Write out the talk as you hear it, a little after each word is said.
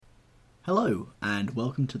Hello, and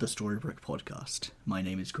welcome to the Storybrick podcast. My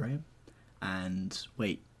name is Graham, and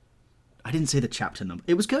wait, I didn't say the chapter number.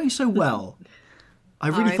 It was going so well. I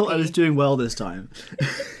really thought I was doing well this time.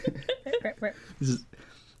 This is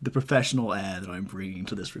the professional air that I'm bringing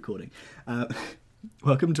to this recording.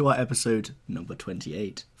 Welcome to our episode number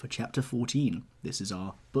 28 for chapter 14. This is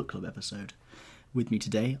our book club episode. With me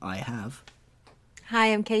today, I have... Hi,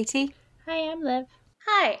 I'm Katie. Hi, I'm Liv.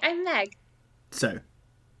 Hi, I'm Meg. So,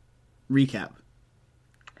 recap.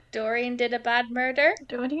 Dorian did a bad murder.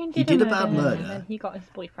 Dorian He did did a a bad murder. And then he got his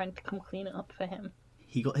boyfriend to come clean it up for him.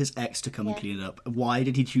 He got his ex to come and clean it up. Why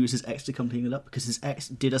did he choose his ex to come clean it up? Because his ex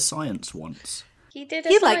did a science once. He did a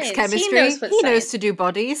He science. likes chemistry. He knows, He knows to do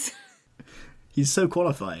bodies. He's so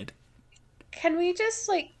qualified. Can we just,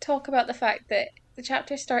 talk about the fact that the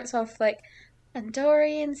chapter starts off and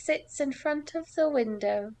Dorian sits in front of the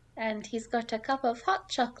window, and he's got a cup of hot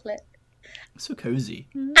chocolate. So cozy.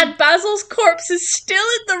 And Basil's corpse is still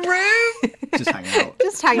in the room! Just hanging out.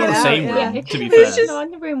 Just hanging Not the out. same yeah. room, to be He's fair. just not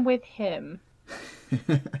in the room with him.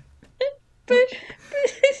 but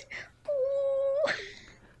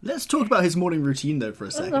Let's talk about his morning routine, though, for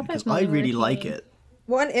a second, love because his I morning really like routine. it.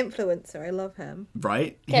 What an influencer. I love him.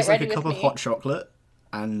 Right? Get He's like a ready cup with of me. hot chocolate,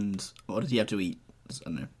 and what did he have to eat? I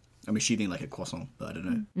don't know. I'm assuming like a croissant, but I don't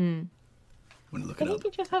know. I'm going to look I it think up.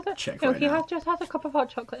 he just has a Check no. right He now. just has a cup of hot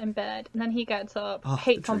chocolate in bed, and then he gets up, Oh,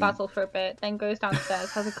 hates the on dream. Basil for a bit, then goes downstairs,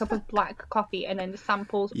 has a cup of black coffee, and then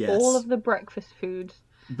samples Yes. all of the breakfast foods.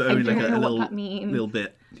 But I only like don't a know what little, that means. little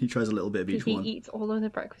bit. He tries a little bit of each He one. eats all of the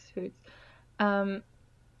breakfast foods. And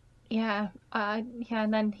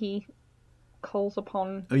then he calls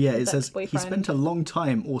upon. Oh yeah, it his says he ex-boyfriend. spent a long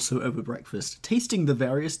time also over breakfast, tasting the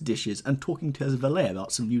various dishes and talking to his valet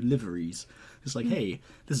about some new liveries. It's like, hey,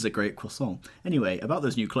 this is a great croissant. Anyway, about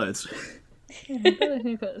those new clothes.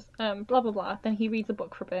 Blah blah blah. Then he reads a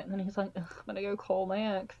book for a bit, and then he's like, "Ugh, I'm gonna go call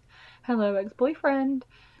my ex. Hello, ex-boyfriend."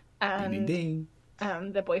 Ding, And ding,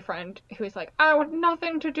 ding. the boyfriend, who is like, "I want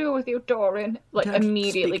nothing to do with you, Dorian," Don't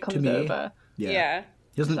immediately speak to comes me. over. Yeah.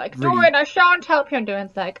 He doesn't He's like, really... "Dorian, I shan't help you." And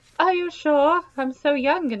Dorian's like, "Are you sure? I'm so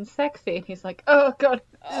young and sexy." And he's like, "Oh god,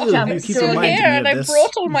 Ugh, damn you it, keep Dorian." reminding me and of I this.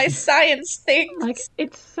 brought all my science things.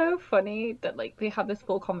 It's so funny that they have this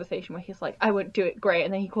full conversation where he's like, "I won't do it, great,"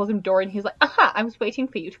 and then he calls him Dorian. He's like, "Aha, I was waiting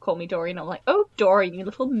for you to call me Dorian." I'm like, "Oh, Dorian, you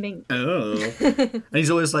little mink." Oh. And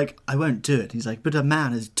he's always like, I won't do it. He's like, but a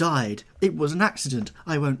man has died. It was an accident.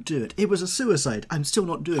 I won't do it. It was a suicide. I'm still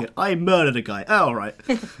not doing it. I murdered a guy. Oh, all right.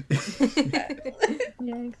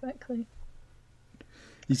 Yeah, exactly.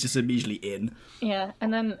 He's just immediately in. Yeah,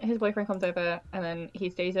 and then his boyfriend comes over, and then he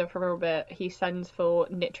stays there for a little bit. He sends for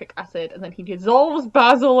nitric acid, and then he dissolves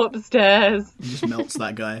Basil upstairs. He just melts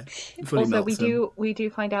that guy. Fully Also, melts him. we do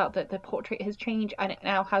find out that the portrait has changed, and it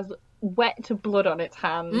now has wet blood on its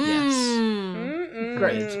hands. Yes.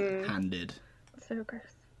 Gross. Red-handed. So gross.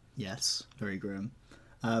 Yes. Very grim.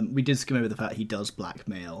 We did skim over the fact he does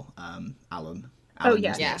blackmail Alan. Alan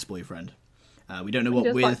yeah. is the Yeah. ex-boyfriend. We don't know He what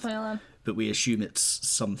does with, blackmail him. but we assume it's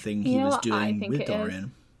something he You know was what I doing think with it is?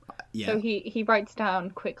 Dorian. Yeah. So he writes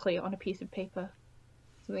down quickly on a piece of paper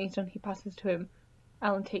something he's done. He passes to him.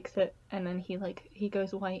 Alan takes it, and then he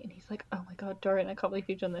goes white, and he's like, "Oh my god, Dorian, I can't believe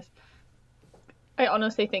you've done this." I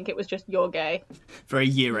honestly think it was just "you're gay." For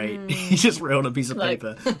year 8, he just wrote on a piece of Like-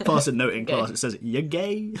 paper, pass a note in Gay. class, it says, you're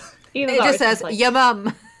gay. Either It that or just it's says, like, your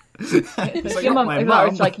mum. it's like, like, your not mum. my Either that or mum.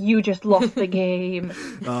 it's like, you just lost the game.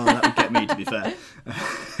 Oh, that would get me, to be fair.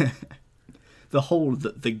 The hold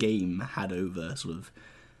that the game had over sort of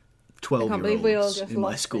I can't believe we all 12-year-olds just in my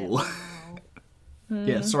lost school. it.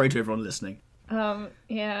 Yeah, sorry to everyone listening.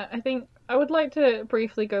 Yeah, I think I would like to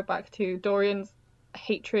briefly go back to Dorian's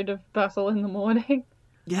hatred of Basil in the morning.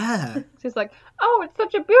 Yeah. She's like, "Oh, it's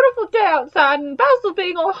such a beautiful day outside, and Basil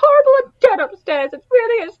being all horrible and dead upstairs. It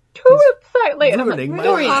really is too unsightly." And I'm like, ruining my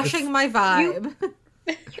 "Dorian, life. Harshing my vibe.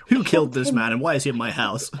 Who killed this man and why is he in my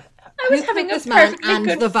house? I was having a This man perfectly and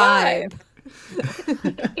good the vibe.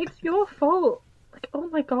 it's your fault." Like, oh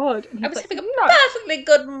my god. And I he's was like, having a "No." perfectly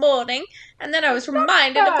good morning, and then I was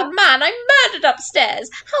reminded of the man I murdered upstairs.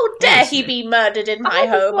 How dare he be murdered in my I just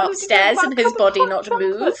home wanted to upstairs drink and my his cup of body hot not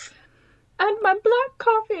chocolate. move? And my black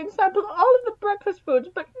coffee and sampled all of the breakfast foods,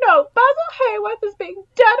 but no, Basil Hayworth is being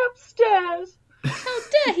dead upstairs. How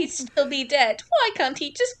dare he still be dead? Why can't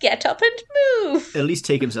he just get up and move? At least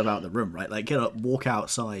take himself out of the room, right? Like, get up, walk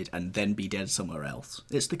outside, and then be dead somewhere else.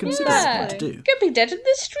 It's the considerate Yeah. thing to do. Could be dead in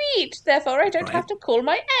the street. Therefore, I don't Right. have to call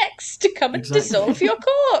my ex to come and Exactly. dissolve your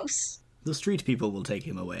corpse. The street people will take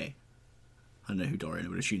him away. I don't know who Dorian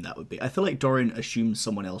would assume that would be. I feel like Dorian assumes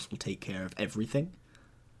someone else will take care of everything.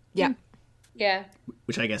 Yeah. Yeah.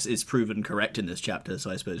 Which I guess is proven correct in this chapter, so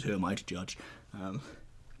I suppose who am I to judge?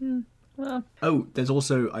 Well, Oh, there's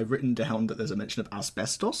also, I've written down that there's a mention of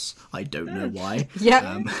asbestos. I don't know why.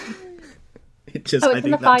 Yeah. It just, oh, I it's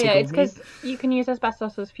in think the that fire. It's tickled me. because you can use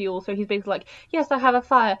asbestos as fuel. So he's basically like, yes, I have a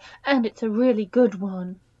fire, and it's a really good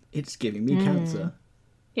one. It's giving me cancer.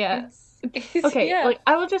 Yeah. It's- Okay, yeah. like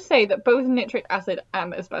I will just say that both nitric acid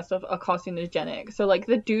and asbestos are carcinogenic. So like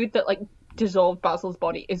the dude that like dissolved Basil's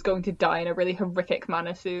body is going to die in a really horrific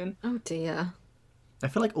manner soon. Oh dear. I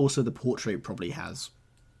feel like also the portrait probably has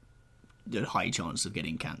a high chance of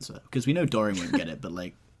getting cancer. Because we know Dorian won't get it, but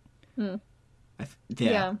like...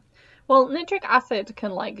 Yeah. Well, nitric acid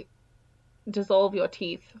can like dissolve your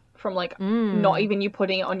teeth from like not even you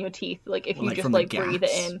putting it on your teeth. Like if Well, you like, just from the like breathe it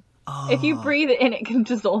gas. in. If you breathe it in, it can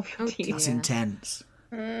dissolve your teeth. That's Yeah. intense.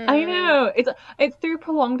 I know it's through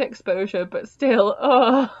prolonged exposure, but still,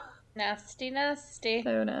 oh, Nasty, nasty.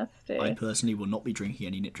 so nasty. I personally will not be drinking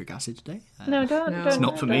any nitric acid today. No, don't. No. Don't It's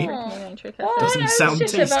not for don't me. drink any nitric Oh, acid. Doesn't I sound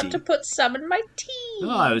was just about tasty. to put some in my tea. Oh,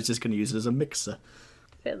 I was just going to use it as a mixer.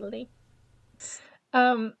 Fiddly.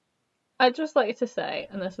 I'd just like to say,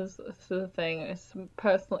 and this is the thing, it's some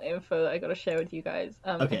personal info that I got to share with you guys.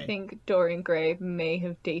 Okay. I think Dorian Gray may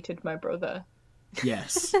have dated my brother.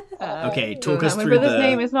 Yes. Okay, talk So us my through brother's the...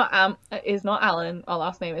 name is not Alan. Our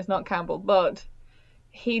last name is not Campbell, but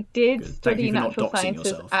he did Good. Thank study you for not natural doxing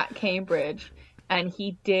sciences yourself. at Cambridge, and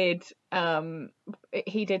he did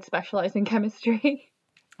specialize in chemistry.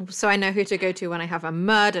 So I know who to go to when I have a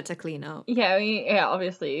murder to clean up. Yeah,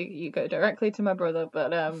 obviously you go directly to my brother,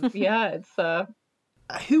 but yeah, it's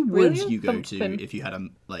Who would Really? you go Something- to if you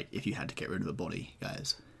had to get rid of a body,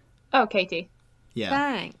 guys? oh, Katie. Yeah.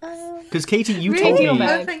 Thanks. Because Katie, you Really? told me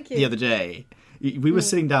Oh, Oh, thank you. the other day. We were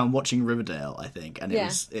sitting down watching Riverdale, I think, and Yeah.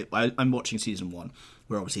 I'm watching season 1,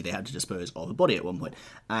 where obviously they had to dispose of a body at one point,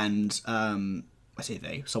 and I say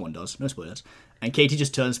they, someone does, no spoilers. And Katie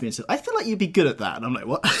just turns to me and says, "I feel like you'd be good at that." And I'm like,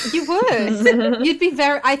 "What?" You would. You'd be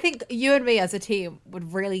very. I think you and me as a team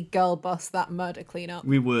would really girl boss that murder cleanup.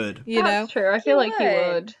 We would. You know, That's true. I feel like he would.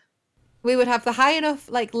 would. we would have the high enough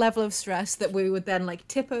like level of stress that we would then like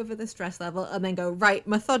tip over the stress level and then go right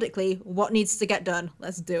methodically. What needs to get done?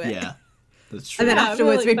 Let's do it. Yeah, that's true. And then Yeah, I feel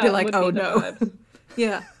afterwards, we'd be that like, would "Oh the no." vibes.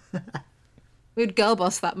 Yeah. We'd girl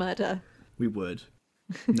boss that murder. We would.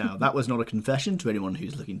 Now, that was not a confession to anyone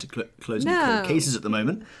who's looking to close any No. cold cases at the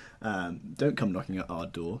moment. Don't come knocking at our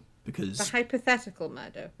door, because... The hypothetical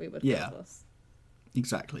murder we would Yeah. girl boss.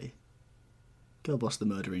 Exactly. Girl boss the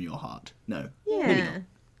murder in your heart. No. Yeah.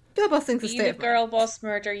 Girl bossing's a Be state the of mind. girl boss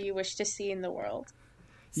murder you wish to see in the world.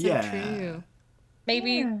 So Yeah. true.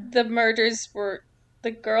 Maybe the murders were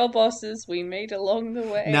the girl bosses we made along the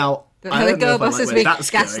way. Now, The I don't know girl if I like bosses where we that's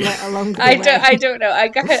gaslit going. along the I way. don't know. I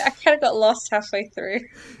kind of got lost halfway through.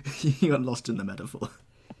 You got lost in the metaphor.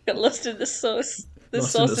 Got lost in the sauce. The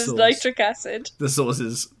Lost in the sauce is sauce. nitric acid. The source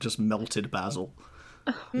is just melted basil.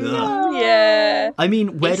 Ugh. Yeah. I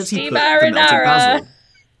mean, where It's does he the put the melted marinara. basil?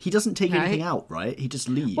 He doesn't take Right. anything out, right? He just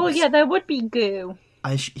leaves. Well, yeah, there would be goo.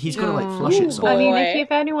 He's got to like Oh. flush it Ooh, somewhere. I mean, Boy.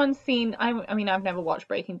 if anyone's seen, I mean, I've never watched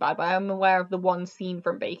Breaking Bad, but I'm aware of the one scene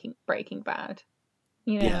from Breaking Bad.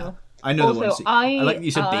 You know, Yeah, I know the Also, one. I like that you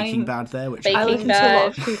said I'm- Baking Bad there, which Baking I I listen like. to a lot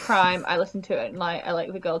of Bad. true crime. I listen to it and like I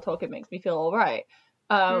like the girl talk. It makes me feel all right.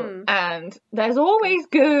 And there's always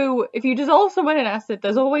goo. If you dissolve someone in acid,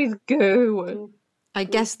 there's always goo. I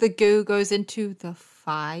guess the goo goes into the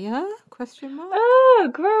fire? Question mark? Oh,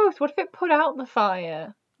 gross! What if it put out the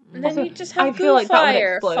fire? And then Also, you just have I goo feel like that would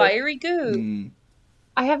fire. explode. Fiery goo. Mm.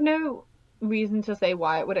 I have no reason to say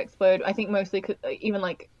why it would explode. I think mostly 'cause, even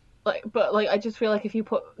but I just feel like if you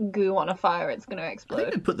put goo on a fire, it's gonna I think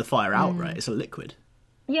explode. they put the fire out, right? It's a liquid.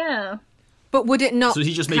 Yeah. But would it not So is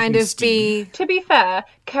he just kind making of steam? be... To be fair,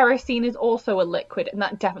 kerosene is also a liquid, and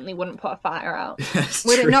that definitely wouldn't put a fire out. That's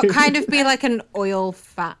Would true. it not kind of be like an oil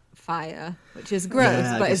fat fire? Which is gross,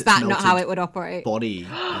 Yeah, I but guess is it's that not how melted it would operate? body?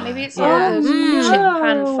 Maybe it's Oh, all those chip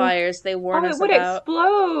pan no. fires they warn Oh, us it would about.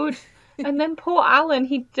 explode! And then poor Alan,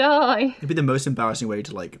 he'd die. It'd be the most embarrassing way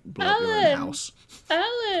to like blow up your own Alan! house.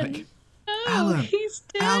 Alan! Like, oh, Alan! he's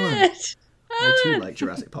dead! Alan! I too Alan! like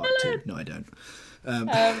Jurassic Park 2. No, I don't.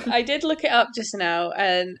 I did look it up just now,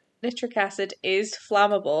 and nitric acid is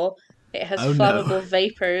flammable. It has Oh, no. flammable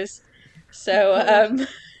vapors. So,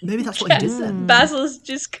 Maybe that's what he did then. Basil's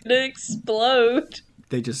just gonna explode.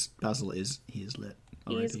 Basil is lit.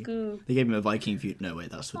 He's R.I.P. goo. They gave him a Viking feud. No,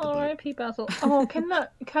 wait, that's with the boat. R.I.P. Basil. Oh,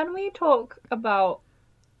 can we talk about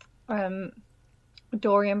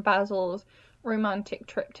Dorian Basil's romantic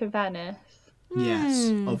trip to Venice? Yes,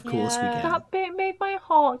 of course we Yeah. can. That bit made my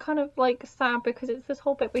heart kind of like sad because it's this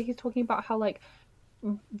whole bit where he's talking about how like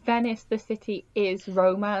Venice, the city, is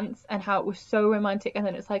romance, and how it was so romantic, and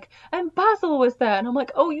then it's like, and Basil was there, and I'm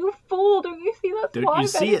like, oh, you fool! Don't you see that's Don't why you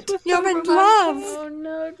see Venice it? was so You're in romantic? love. Oh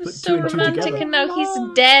no, it was Put so two and two romantic, together. and now he's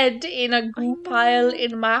Love. dead in a goo pile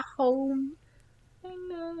in my home. I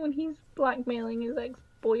know, when he's blackmailing his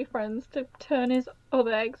ex-boyfriends to turn his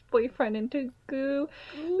other ex-boyfriend into goo.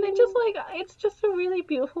 And it's just a really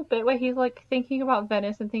beautiful bit where he's like thinking about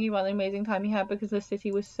Venice and thinking about the amazing time he had because the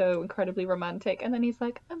city was so incredibly romantic. And then he's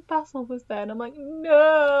like, and Basil was there. And I'm like,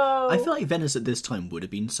 no! I feel like Venice at this time would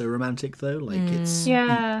have been so romantic, though. Like, it's...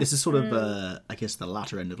 Yeah. This is sort of, I guess, the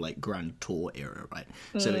latter end of, like, Grand Tour era, right?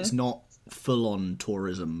 So it's not full-on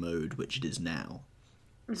tourism mode, which it is now.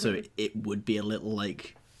 So it would be a little,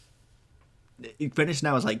 like... Venice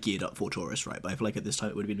now is, like, geared up for tourists, right? But I feel like at this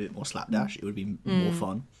time it would have been a bit more slapdash. It would be more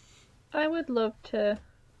fun. I would love to...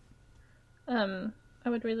 I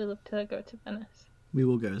would really love to go to Venice. We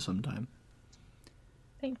will go sometime.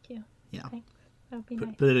 Thank you. Yeah. Thanks. That would be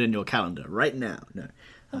nice. Put it in your calendar right now. No.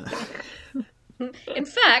 In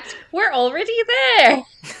fact, we're already there.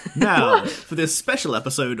 Now, for this special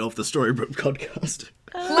episode of the Storybrooke podcast.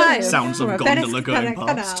 Live Sounds of from a gondola Venice going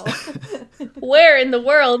canal. past. Where in the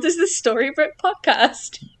world is the Storybrooke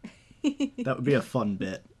podcast? That would be a fun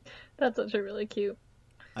bit. That's actually really cute.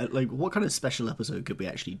 Like, what kind of special episode could we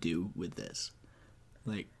actually do with this?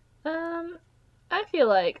 Like, I feel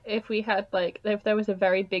like if we had if there was a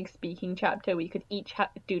very big speaking chapter, we could each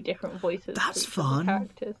do different voices. That's for each of the fun.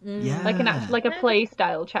 characters. yeah. Like a play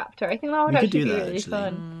style chapter. I think that would We could actually do be that, really actually.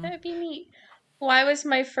 fun. That would be neat. Why was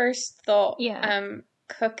my first thought Yeah.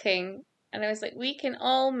 cooking? And I was like, we can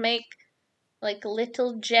all make like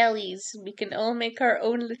little jellies. We can all make our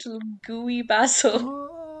own little gooey basil.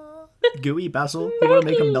 Gooey basil? You want to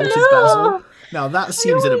make a melted basil? Now that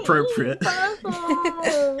seems inappropriate.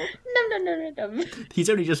 No. He's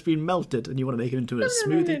only just been melted and you want to make him into a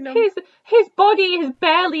smoothie? No. His body is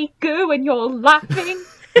barely goo, and you're laughing.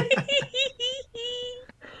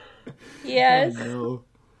 Yes. Oh,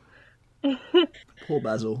 no. Poor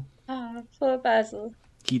basil. Ah, poor basil.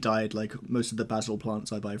 He died like most of the basil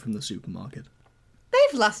plants I buy from the supermarket.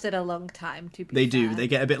 They've lasted a long time, to be They fair. do. They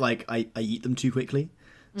get a bit like I eat them too quickly.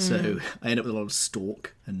 So I end up with a lot of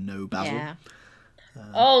stalk and no basil. Yeah.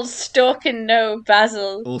 All stalk and no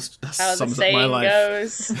basil. That How the sums up my saying life.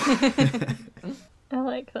 goes. I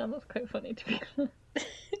like that. That's quite funny to be honest.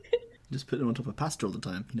 Just put them on top of pasta all the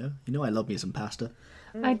time, you know? You know I love me some pasta.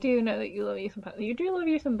 I do know that you love you some basil. You do love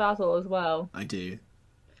you some basil as well. I do.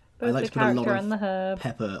 Both I like the to put a lot character of and the herb.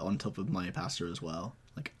 pepper on top of my pasta as well.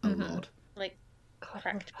 Like, a lot. Like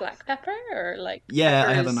cracked black pepper or like Yeah,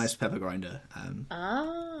 I have a peppers? nice pepper grinder,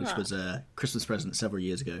 Ah. which was a Christmas present several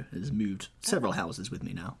years ago. It has moved several houses with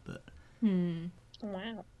me now, but...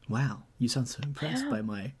 Wow. Wow, you sound so impressed by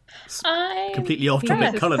my I'm completely off-topic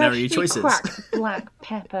Yes, culinary freshly choices. cracked black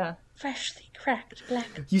pepper. freshly cracked black.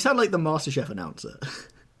 You sound like the MasterChef announcer.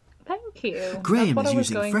 Thank you. Graham That's what is I was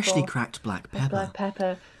using going freshly for. cracked black pepper Black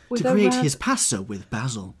pepper. to With a create ras- his pasta with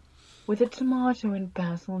basil. with a tomato and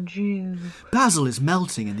basil juice. Basil is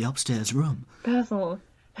melting in the upstairs room. Basil.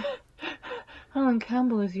 Alan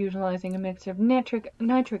Campbell is utilizing a mixture of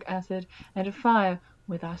nitric acid and a fire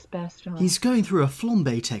with asbestos. He's going through a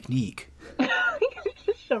flambe technique.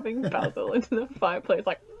 just shoving basil into the fireplace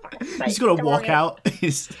like. He's got to walk out.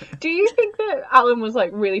 Do you think that Alan was like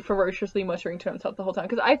really ferociously muttering to himself the whole time?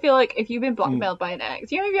 Because I feel like if you've been blackmailed by an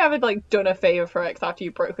ex, you know, if you haven't like done a favor for ex after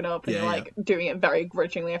you've broken up and Yeah, you're like doing it very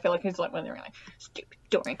grudgingly, I feel like he's like when they're like, stupid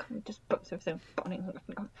Dorian, just broke his own body,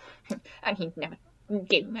 and he never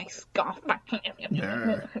gave my scarf back.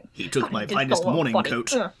 He took my Just finest go on, morning buddy.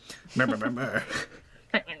 coat.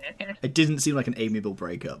 It didn't seem like an amiable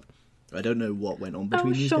breakup. I don't know what went on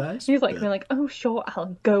between these guys. He's like, but- being like, oh, sure,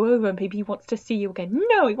 Alan, go over. Maybe he wants to see you again.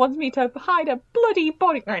 No, he wants me to hide a bloody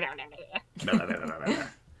body.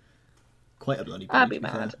 Quite a bloody I'd body, be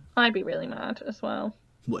to fair. mad. I'd be really mad as well.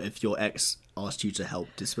 What if your ex asked you to help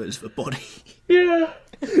dispose of a body? Yeah.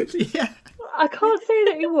 Yeah. I can't say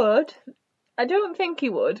that he would. I don't think he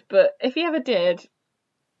would, but if he ever did,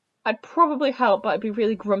 I'd probably help, but I'd be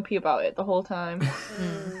really grumpy about it the whole time.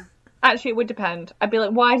 Actually, it would depend. I'd be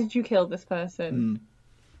like, why did you kill this person?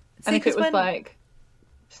 And if it was like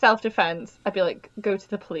self-defense, I'd be like, go to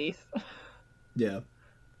the police. Yeah.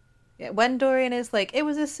 Yeah, when Dorian is like, it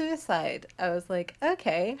was a suicide, I was like,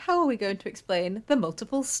 okay, how are we going to explain the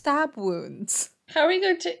multiple stab wounds? How are we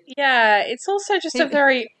going to... Yeah, it's also just a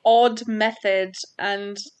very odd method,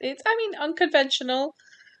 and it's, I mean, unconventional.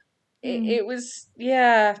 It was,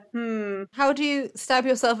 yeah, How do you stab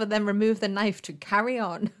yourself and then remove the knife to carry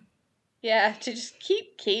on? Yeah, to just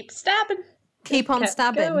keep stabbing. Keep on Kept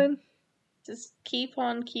stabbing. going. Just keep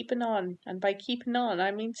on keeping on. And by keeping on,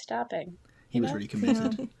 I mean stabbing. He was really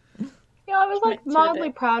committed. Yeah, I was like Right to the mildly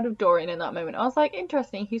bit. proud of Dorian in that moment. I was like,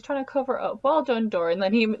 interesting, he's trying to cover it up. Well done, Dorian.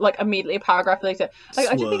 Then he like immediately a paragraph later. Like,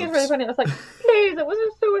 I just think it's really Swerves. funny. I was like, please, it was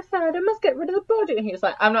a suicide. I must get rid of the body. And he's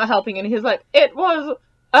like, I'm not helping. And he's like, it was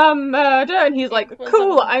a murder. And he's like, was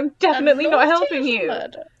cool, a- I'm definitely not naughty helping you.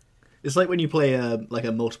 murder. It's like when you play a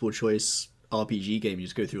multiple choice RPG game, you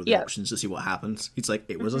just go through all the Yeah. options to see what happens. It's like,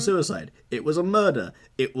 it was a suicide. It was a murder.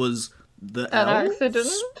 It was the An elves?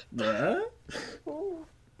 accident.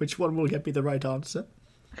 Which one will get me the right answer?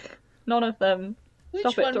 None of them. Which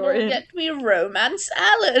Stop it, one Dorian. will get me romance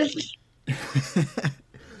Alan?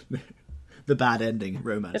 The bad ending,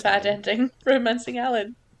 romance. The bad ending. Romancing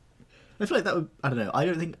Alan. I feel like that would, I don't know,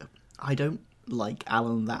 I don't like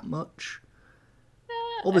Alan that much.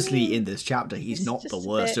 Obviously, in this chapter, he's it's not the just a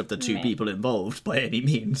worst bit of the two meh. people involved by any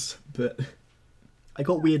means, but I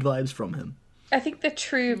got weird vibes from him. I think the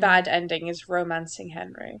true bad ending is romancing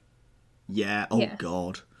Henry. Yeah, oh Yeah.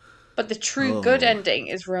 god. But the true Oh. good ending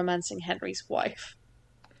is romancing Henry's wife.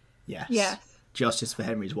 Yes. Yes. Justice for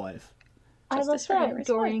Henry's wife. I love Justice for that Henry's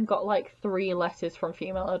Dorian got like 3 letters from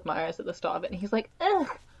female admirers at the start of it, and he's like, ugh,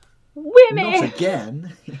 women! Not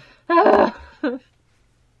again.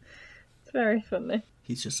 It's very funny.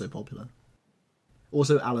 He's just so popular.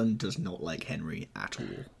 Also, Alan does not like Henry at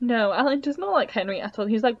all. No, Alan does not like Henry at all.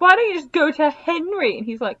 He's like, why don't you just go to Henry? And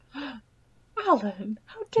he's like, Alan,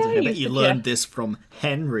 how He's dare like, I you bet you suggest-" learned this from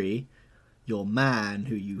Henry, your man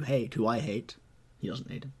who you hate, who I hate. He doesn't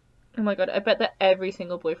hate him. Oh my god, I bet that every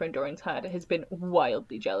single boyfriend Dorian's had has been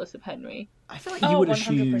wildly jealous of Henry. I feel like Oh, you would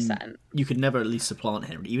assume 100%. you could never at least supplant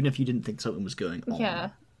Henry, even if you didn't think something was going on. Yeah.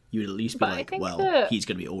 You would at least be But I like, think well, that- he's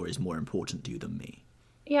going to be always more important to you than me.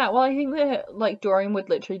 Yeah, well, I think that, like, Dorian would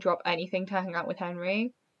literally drop anything to hang out with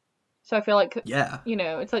Henry. So I feel like, Yeah. you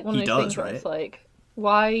know, it's like one He of those does, things where it's right? like,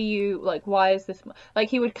 why are you, like, why is this, like,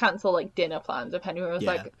 he would cancel, like, dinner plans if Henry was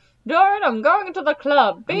Yeah. like, Dorian, I'm going to the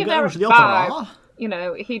club, be I'm there going at to the 5. opera. You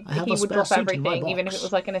know, he I have he a would spare drop seat in my everything, even if box. it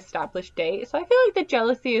was, like, an established date. So I feel like the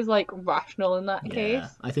jealousy is, like, rational in that case. Yeah,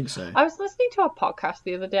 I think so. I was listening to a podcast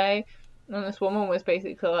the other day, and this woman was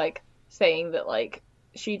basically like saying that like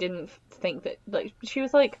she didn't think that like she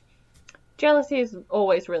was like jealousy is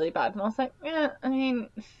always really bad, and I was like, yeah, I mean,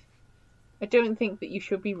 I don't think that you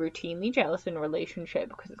should be routinely jealous in a relationship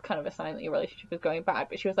because it's kind of a sign that your relationship is going bad.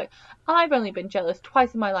 But she was like, I've only been jealous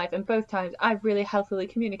twice in my life, and both times I've really healthily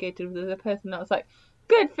communicated with the other person. And I was like,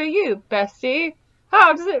 good for you, bestie.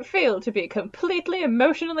 How does it feel to be completely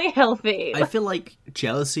emotionally healthy? I feel like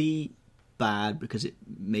jealousy bad because it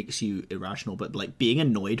makes you irrational, but like being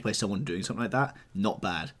annoyed by someone doing something like that, not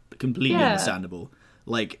bad, but completely Yeah. understandable.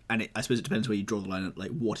 Like, and I suppose it depends where you draw the line at, like,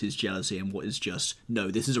 what is jealousy and what is just, no,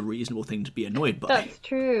 this is a reasonable thing to be annoyed by. That's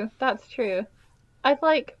true. That's true. I'd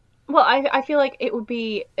like. Well, I feel like it would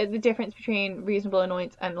be the difference between reasonable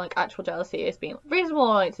annoyance and like actual jealousy is being reasonable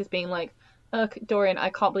annoyance is being like, Dorian, I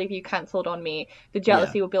can't believe you cancelled on me. The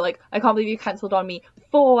jealousy Yeah. would be like, I can't believe you cancelled on me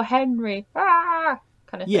for Henry. Ah,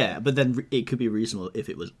 kind of thing. Yeah, but then it could be reasonable if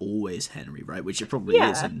it was always Henry, right? Which it probably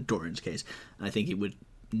is Yeah. in Dorian's case. And I think it would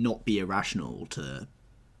not be irrational to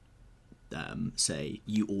say,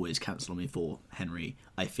 you always cancel on me for Henry.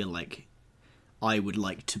 I feel like I would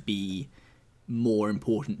like to be more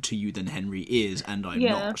important to you than Henry is, and I'm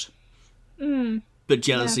Yeah. not. But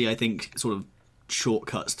jealousy, I think, sort of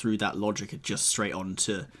shortcuts through that logic and just straight on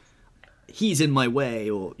to, he's in my way,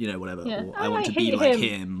 or, you know, whatever. Yeah. Or I want to I be hate like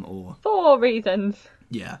him. him, or... For reasons.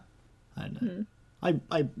 Yeah, I don't know.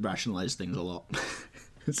 I rationalize things a lot.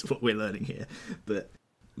 That's what we're learning here, but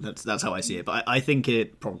that's how I see it. But I think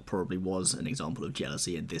it probably was an example of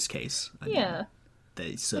jealousy in this case. I mean, Yeah.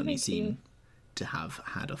 they certainly think seem to have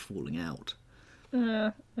had a falling out.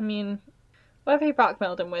 I mean, whatever he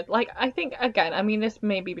blackmailed him with, like, I think, again, I mean, this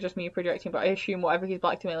may be just me projecting, but I assume whatever he's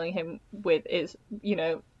blackmailing him with is, you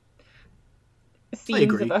know, scenes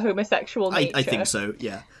agree. of a homosexual nature. I think so.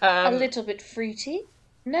 Yeah, A little bit fruity.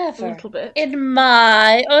 Never. A little bit. In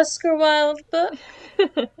my Oscar Wilde book.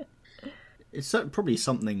 it's probably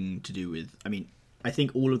something to do with. I mean, I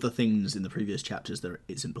think all of the things in the previous chapters that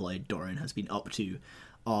it's implied Dorian has been up to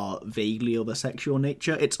are vaguely of a sexual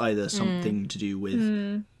nature. It's either something to do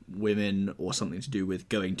with women or something to do with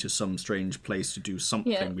going to some strange place to do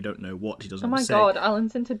something. Yeah. We don't know what. He doesn't Oh my say. god,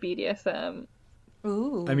 Alan's into BDSM.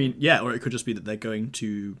 Ooh. I mean, yeah, or it could just be that they're going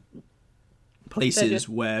to places They're just,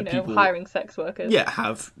 where you know, people hiring sex workers.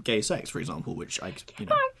 have gay sex, for example, which I I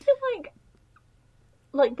feel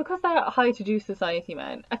like because they're high to do society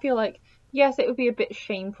men, I feel like, yes, it would be a bit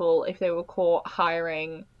shameful if they were caught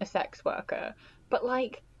hiring a sex worker, but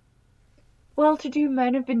like, Well, to do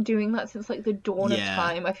men have been doing that since like the dawn of Yeah.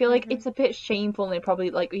 time. I feel like it's a bit shameful, and they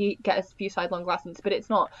probably like you get a few sidelong glasses, but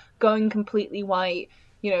it's not going completely white.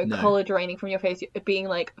 No. Colour draining from your face, being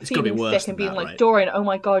like It's gotta be feeling worse sick and than being that, like, right? Dorian, oh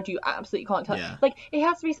my god, you absolutely can't tell. Yeah. Like, it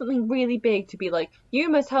has to be something really big to be like, you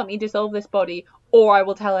must help me dissolve this body, or I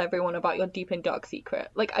will tell everyone about your deep and dark secret.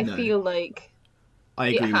 Like, I No. feel like I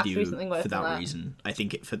it agree has with to be you something worse for than that that. reason. I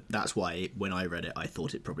think that's why when I read it, I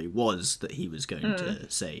thought it probably was that he was going to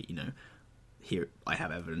say, here I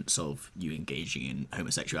have evidence of you engaging in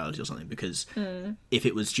homosexuality or something. Because if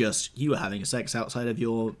it was just you were having sex outside of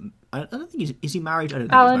your, I don't think is he married? I don't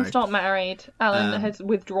think Alan's he's married. not married. Alan has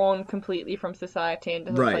withdrawn completely from society and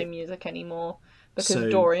doesn't play Right. music anymore because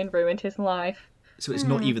So- Dorian ruined his life. So it's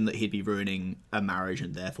not even that he'd be ruining a marriage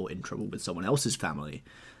and therefore in trouble with someone else's family.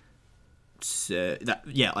 So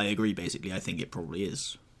I agree. Basically, I think it probably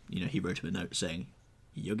is. He wrote him a note saying,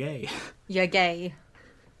 "You're gay." You're gay.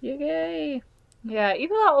 You're gay. Yeah,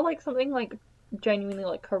 either that or like something like genuinely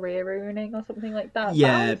like career ruining or something like that.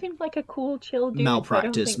 Yeah. Alan seems like a cool, chill dude. so I don't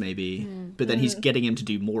Malpractice, think- maybe. But then he's getting him to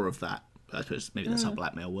do more of that. I suppose maybe that's how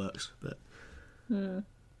blackmail works. But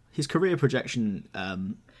his career projection,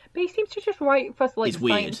 But he seems to just write for like It's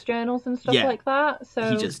weird. science journals and stuff Yeah. like that. So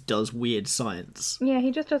he just does weird science. yeah,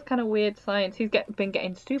 he just does kind of weird science. He's been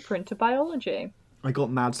getting super into biology. I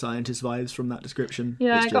got mad scientist vibes from that description.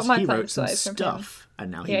 Yeah, It's I got just, mad he wrote scientist some vibes from him. stuff,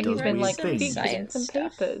 and now he Yeah, does he's been weird like things. featured in Science some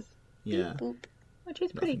stuff. papers, Yeah, Boop. which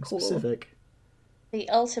is pretty nothing cool. specific. The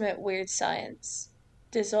ultimate weird science.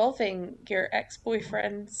 Dissolving your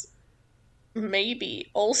ex-boyfriend's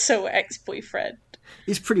maybe also ex-boyfriend.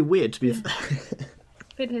 It's pretty weird to be fair.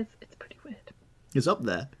 It is. It's pretty weird. It's up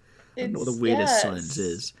there. I don't know what the weirdest yes. science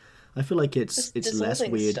is. I feel like it's Just less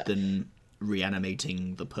dissolving weird stuff. than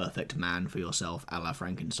reanimating the perfect man for yourself, a la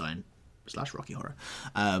Frankenstein / Rocky Horror,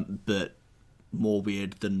 but more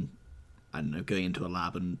weird than, I don't know, going into a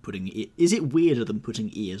lab and putting. Is it weirder than putting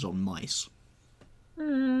ears on mice?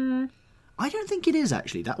 I don't think it is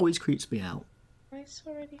actually. That always creeps me out. Mice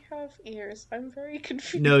already have ears. I'm very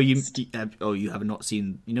confused. No, you have not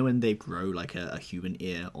seen. When they grow like a human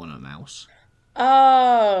ear on a mouse.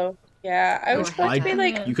 Oh, yeah. I was Oh, about to be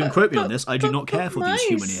like, You can quote me on but- this. I do but- not care but for these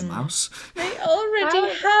human mice, ear mouse. They already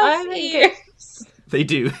I have think ears. They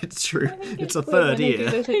do. It's true. It's a weird third when they do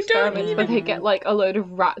ear. those They don't experiments where they even- get like a load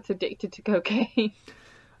of rats addicted to cocaine.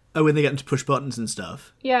 Oh, when they get them to push buttons and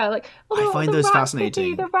stuff. Yeah, like I find the those Rat fascinating.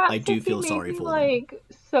 City, the Rat I do City feel made sorry me, for them. like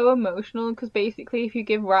so emotional because basically, if you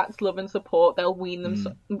give rats love and support, they'll wean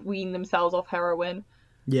themselves off heroin,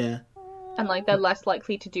 Yeah. and like they're less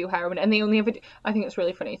likely to do heroin. And they only ever. I think it's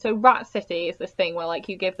really funny. So Rat City is this thing where like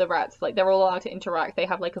you give the rats like they're all allowed to interact. They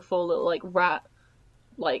have like a full little like rat,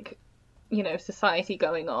 like society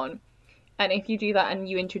going on. And if you do that and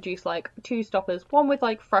you introduce like two stoppers, one with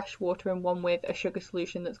like fresh water and one with a sugar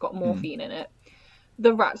solution that's got morphine in it,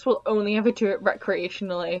 the rats will only ever do it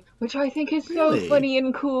recreationally, which I think is so Really? funny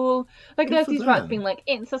and cool. Like Good there's for these rats them. being like,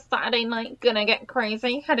 it's a Saturday night, gonna get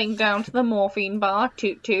crazy, heading down to the morphine bar,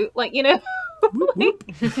 toot toot, like Whoop, whoop.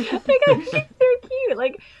 like it's so cute,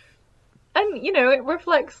 like, and it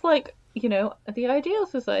reflects like the ideal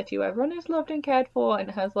society where everyone is loved and cared for and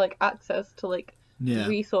has like access to like Yeah.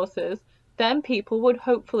 resources. Then people would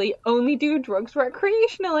hopefully only do drugs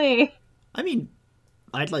recreationally. I mean,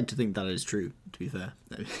 I'd like to think that is true, to be fair.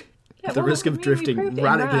 Yeah, At the well, risk I mean, of we drifting proved it in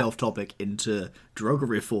radically Rat. off topic into drug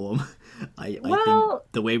reform, I Well-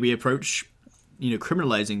 think the way we approach,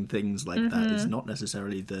 criminalizing things like that Mm-hmm. is not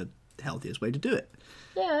necessarily the healthiest way to do it.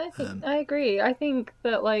 Yeah, I agree. I think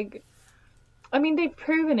that they've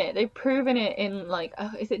proven it. They've proven it in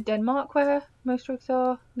is it Denmark where most drugs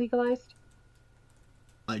are legalized?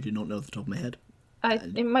 I do not know off the top of my head.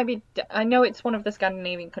 It might be. I know it's one of the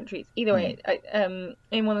Scandinavian countries. Either way,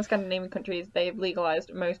 in one of the Scandinavian countries, they've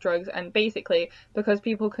legalized most drugs, and basically because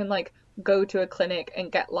people can go to a clinic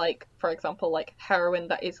and get for example, heroin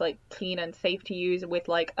that is clean and safe to use with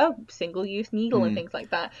a single-use needle and things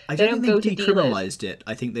like that. I They don't go think to they've dealers. decriminalized it.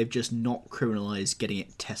 I think they've just not criminalized getting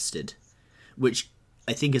it tested, which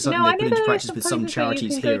I think is No, something I they put know into there are practice some with some places where you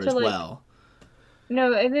charities can go here to, as like- well.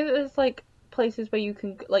 No, and there's places where you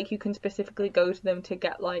can specifically go to them to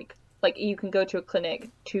get you can go to a clinic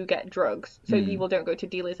to get drugs, so people don't go to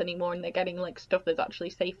dealers anymore, and they're getting stuff that's actually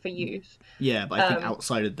safe for use. Yeah, but I think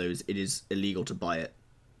outside of those, it is illegal to buy it.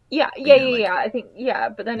 Yeah. I think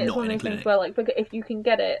but then it's not one of in a those things clinic. where because if you can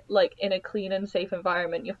get it in a clean and safe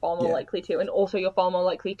environment, you're far more Yeah. likely to, and also you're far more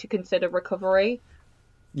likely to consider recovery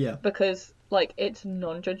Yeah. because it's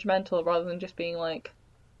non-judgmental rather than just being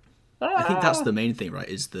I think that's "Ah." the main thing, right?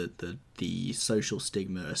 Is the social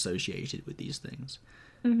stigma associated with these things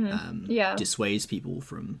Yeah. dissuades people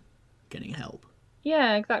from getting help.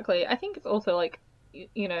 Yeah, exactly. I think it's also like,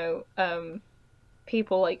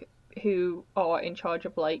 people like who are in charge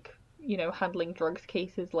of like, handling drugs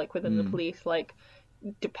cases like within the police, like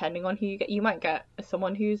depending on who you get, you might get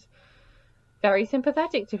someone who's very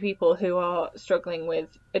sympathetic to people who are struggling with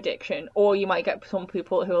addiction, or you might get some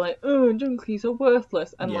people who are like, oh, junkies are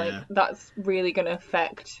worthless, and like that's really going to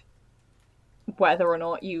affect whether or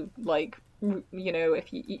not you like,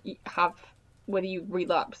 if you have, whether you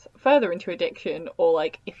relapse further into addiction, or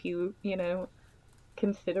like if you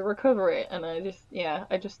consider recovery. And I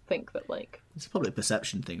just think that like it's probably a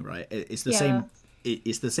perception thing, right? It's the same.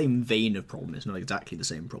 It's the same vein of problem. It's not exactly the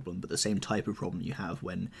same problem, but the same type of problem you have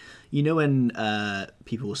when, when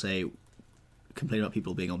people say, complain about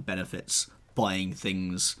people being on benefits, buying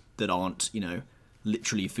things that aren't,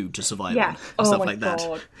 literally food to survive on, and stuff like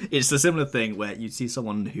that. It's a similar thing where you'd see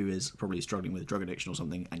someone who is probably struggling with drug addiction or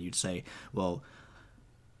something, and you'd say, well,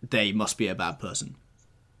 they must be a bad person.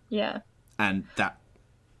 Yeah. And that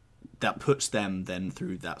puts them then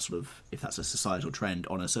through that sort of, if that's a societal trend,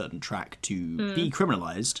 on a certain track to be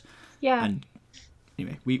criminalised. Yeah. And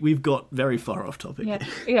anyway, we've got very far off topic.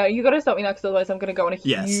 Yeah, you got to stop me now, because otherwise I'm going to go on a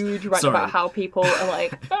huge rant about how people are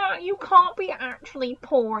like, you can't be actually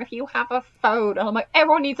poor if you have a phone. And I'm like,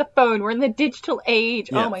 everyone needs a phone. We're in the digital age.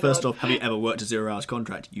 Yeah, oh my first God. off, have you ever worked a 0 hours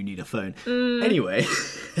contract? You need a phone. Anyway.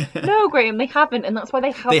 No, Graham, they haven't, and that's why they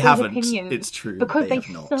have those opinions. It's true. Because they have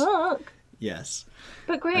not. suck. Yes.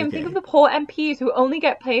 But Graham, think of the poor MPs who only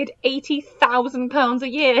get paid £80,000 a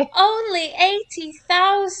year. Only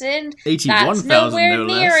 80,000? 81,000, That's nowhere no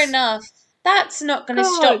near less. enough. That's not going to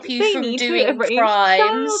stop you from doing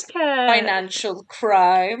crimes. Financial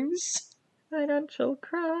crimes. Financial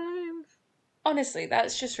crimes. Honestly,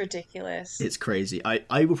 that's just ridiculous. It's crazy.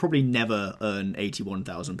 I will probably never earn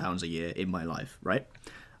 £81,000 a year in my life, right?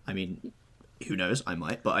 I mean, who knows? I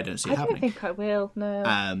might, but I don't see it happening. I don't think I will,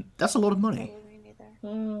 no. That's a lot of money.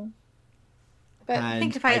 But I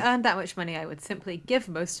think if I earned that much money, I would simply give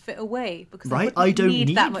most of it away, because I don't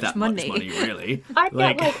need that much money. Really. I'd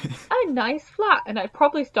get like a nice flat, and I'd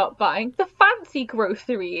probably stop buying the fancy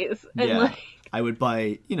groceries. And I would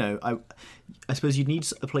buy, I suppose you need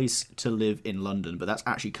a place to live in London, but that's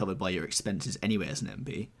actually covered by your expenses anyway as an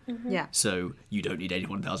MP. Mm-hmm. Yeah. So you don't need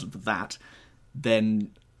 81,000 for that.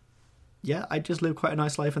 Then, I just live quite a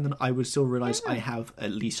nice life, and then I would still realise I have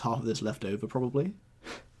at least half of this left over, probably.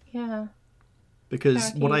 Yeah.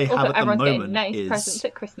 Because what I have at the moment nice is presents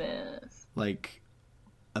at Christmas. Like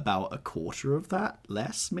about a quarter of that,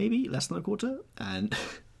 less than a quarter, and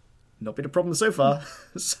not been a problem so far.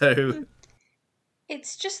 So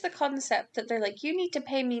it's just the concept that they're like, you need to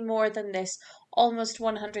pay me more than this almost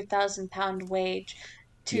 £100,000 wage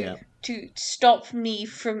to stop me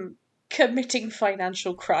from committing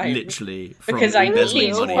financial crime. Literally, because I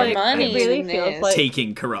embezzling need more money. It really feels like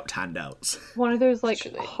taking corrupt handouts. One of those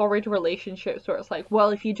like horrid relationships where it's like, well,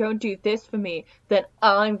 if you don't do this for me, then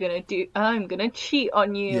I'm gonna cheat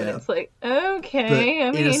on you. And it's like, okay,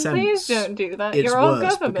 I mean, please don't do that. You're all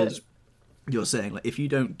government. Because you're saying, like, if you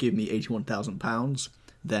don't give me £81,000,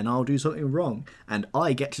 then I'll do something wrong, and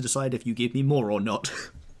I get to decide if you give me more or not.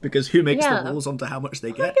 Because who makes the rules onto how much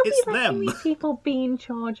they get? It's them. These people be in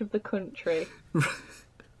charge of the country.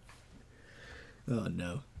 Oh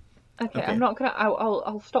no. Okay, I'm not gonna.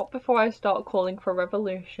 I'll stop before I start calling for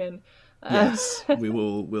revolution. Yes,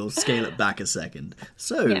 we'll scale it back a second.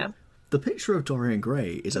 So, The Picture of Dorian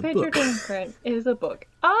Gray is a book. The Picture of Dorian Gray is a book.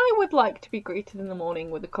 I would like to be greeted in the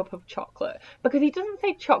morning with a cup of chocolate, because he doesn't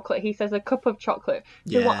say chocolate, he says a cup of chocolate.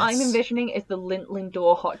 So what I'm envisioning is the Lindt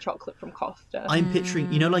Lindor hot chocolate from Costa. I'm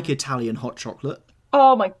picturing, like Italian hot chocolate.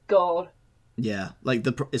 Oh my god. Yeah, like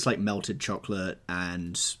it's like melted chocolate,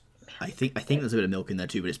 and I think there's a bit of milk in there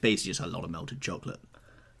too, but it's basically just a lot of melted chocolate.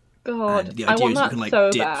 God, and the idea is you can like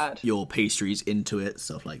dip bad. your pastries into it,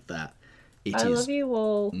 stuff like that. I love you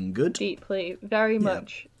all deeply, very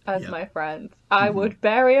much as my friends. I would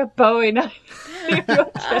bury a Bowie knife in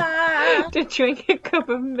your chest to drink a cup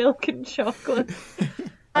of milk and chocolate.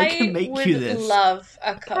 I can make you this. I would love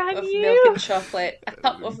a cup of milk and chocolate. A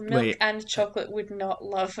cup of milk and chocolate would not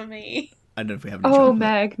love me. I don't know if we have any chocolate. Oh,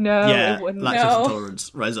 Meg, no. Yeah, it wouldn't. lactose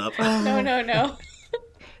intolerance. Rise up. No.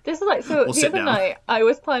 This is like, so the other night, I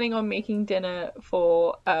was planning on making dinner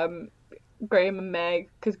for Graham and Meg,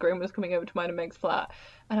 because Graham was coming over to mine and Meg's flat,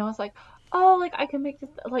 and I was like, oh, like, I can make this,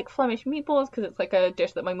 like, Flemish meatballs, because it's, like, a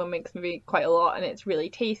dish that my mum makes me quite a lot, and it's really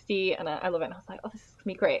tasty, and I love it, and I was like, oh, this is going to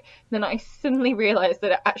be great. And then I suddenly realised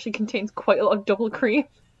that it actually contains quite a lot of double cream.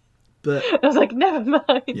 But I was like, never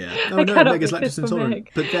mind. Yeah. Oh, no, Meg is lactose intolerant.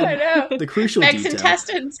 But then, the crucial Meg's detail...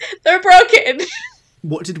 intestines, they're broken!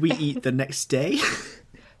 What did we eat the next day?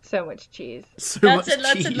 so much cheese. So Lots much and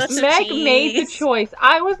lots cheese. and lots of Meg made the cheese. choice.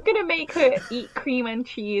 I was gonna make her eat cream and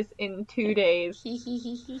cheese in 2 days.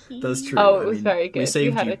 That's true. Oh, it was very good. We We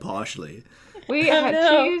saved had you a- partially. We Oh, had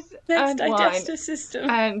no. cheese That's and wine, digestive system.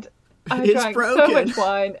 and I It's drank so broken. much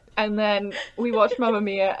wine, and then we watched Mamma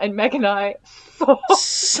Mia, and Meg and I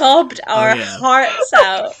Sobbed our yeah. hearts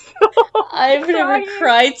out. I've never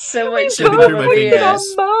cried so much Slipping in through my Mamma Mia.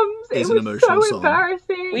 fingers. mums. It's It an was emotional so song.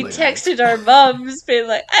 embarrassing. We my God. texted our mums, being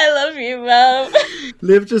like, "I love you, mum."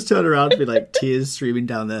 Liv just turned around to be like tears streaming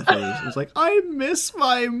down their face. It was like, I miss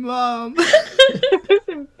my mum. It was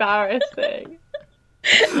embarrassing.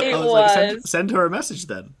 It I was like, send her a message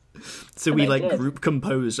then. So we I like did. group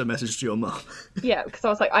composed a message to your mum. Yeah, because I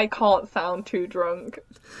was like, I can't sound too drunk.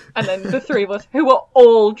 And then the three of us, who were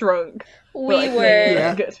all drunk, We like, were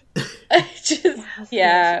Yeah. good. just,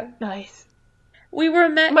 yeah. Nice. We were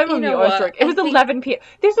met. My You mum know knew I was what? drunk. It was I think 11 p.m.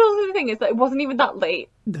 This was the thing, is that it wasn't even that late.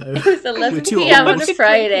 No. It was 11 We're too p.m. old. on a Drinking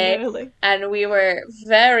Friday, early. and we were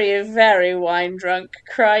very, very wine drunk,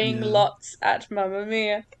 crying Yeah. lots at Mamma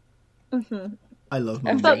Mia. Mm-hmm. I love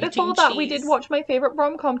And mum. But Eating before that, we did cheese. watch my favourite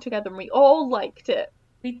rom-com together, and we all liked it.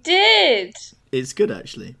 We did. It's good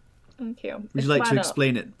actually. Thank you. Would It's you like to Man Up.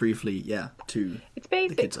 explain it briefly? Yeah, to It's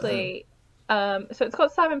kids at basically, so it's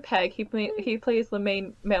got Simon Pegg. He plays the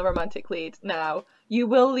main male romantic lead. Now, you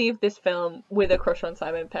will leave this film with a crush on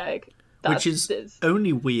Simon Pegg. which is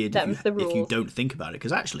only weird them's if the you rules. don't think about it,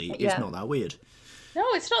 because actually it's Yeah. not that weird. No,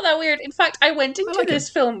 it's not that weird. In fact, I went into like this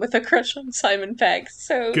film with a crush on Simon Pegg.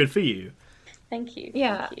 So Good for you. thank you.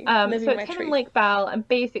 Yeah. Thank you. So Living my it's him truth. and Lake Bell, and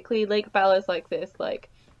basically Lake Bell is like this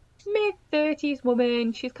mid-30s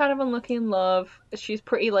woman. She's kind of unlucky in love. She's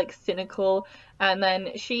pretty cynical, and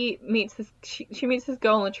then she meets this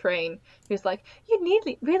girl on the train who's like, you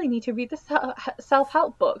really need to read the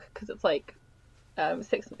self-help book, because it's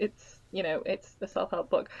it's the self-help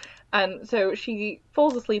book. And so she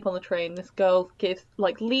falls asleep on the train. This girl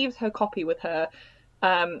leaves her copy with her.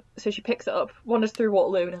 So she picks it up, wanders through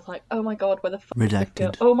Waterloo, and is like, oh my god, where the fuck is this girl?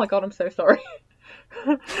 Redacted. Oh my god, I'm so sorry.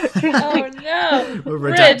 She's Oh like, no! We'll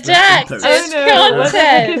redact that in Redacted post. oh no, where the fuck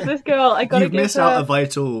content. is this girl? I gotta You've give missed her out a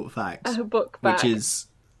vital fact, her book back. which is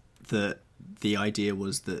that the idea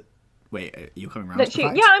was that. Wait, you're coming around That to she, the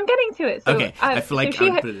fact? yeah, I'm getting to it. So, Okay, I feel like so I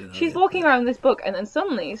would put it in she's earlier. walking around this book, and then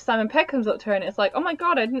suddenly Simon Pegg comes up to her, and it's like, oh my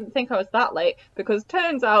god, I didn't think I was that late, because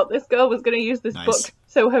turns out this girl was going to use this Nice. book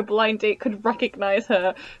so her blind date could recognize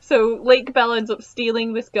her. So Lake Bell ends up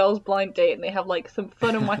stealing this girl's blind date, and they have some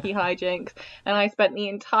fun and wacky hijinks. And I spent the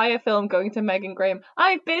entire film going to Meg and Graham,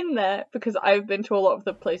 I've been there, because I've been to a lot of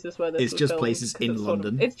the places where this It's was just filmed, places 'cause in it's sort of-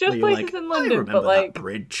 London. it's just where you're places like, in I London, remember but that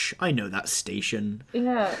bridge. I know that station.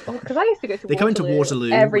 yeah, because I used to go to They come into Waterloo,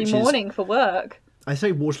 every which is- morning for work. I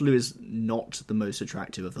say Waterloo is not the most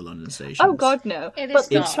attractive of the London stations. Oh god, no. It But is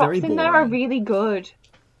the not. It's shops very in there are boring. really good.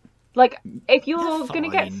 If you're gonna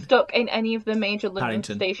get Fine. stuck in any of the major London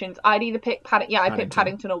Paddington. stations, I'd either pick Paddington. Yeah, I picked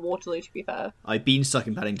Paddington. Paddington or Waterloo, to be fair. I've been stuck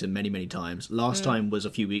in Paddington many, many times. Mm. Last time was a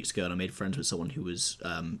few weeks ago, and I made friends with someone who was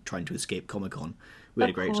trying to escape Comic-Con. We had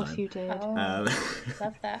a great Of course time. you did. Oh, Um,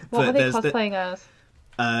 love that. What were but they there's the- cosplaying as?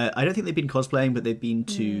 I don't think they've been cosplaying, but they've been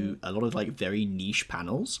to Mm. a lot of very niche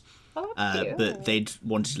panels. Oh, that's cute. But they'd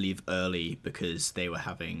wanted to leave early because they were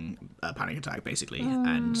having a panic attack, basically.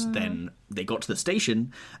 And then they got to the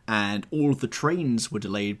station, and all of the trains were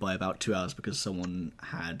delayed by about 2 hours because someone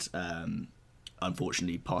had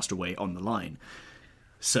unfortunately passed away on the line.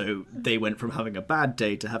 So they went from having a bad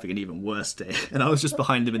day to having an even worse day. And I was just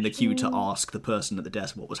behind them in the queue to ask the person at the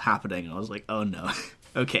desk what was happening. And I was like, oh no.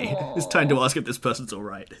 Okay, it's time to ask if this person's all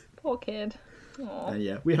right. Poor kid. Aw, And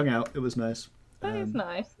yeah, we hung out. It was nice. that is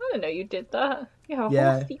nice. I didn't know you did that. You have a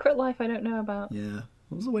Yeah. whole secret life I don't know about. Yeah.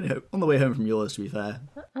 I was on the way home from yours, to be fair.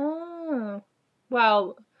 Oh.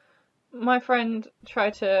 Well, my friend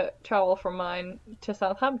tried to travel from mine to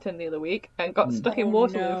Southampton the other week and got stuck in Oh,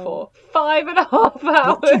 Waterloo no. for 5.5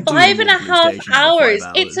 hours. do you do? 5.5 Waterloo Station for 5 hours.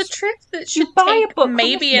 hours. It's a trip that You should buy take a book from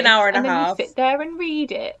maybe the an hour and a Smiths, half. then you sit there and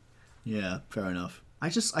read it. Yeah, fair enough. I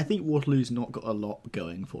think Waterloo's not got a lot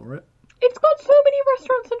going for it. It's got so many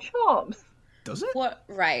restaurants and shops. Does it? What?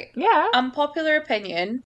 Right. Yeah. Unpopular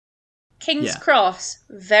opinion. King's Yeah. Cross,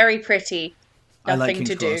 very pretty. I Nothing like King's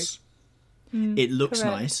to do. Cross. It looks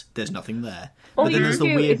correct. nice. There's nothing there. All But then you there's can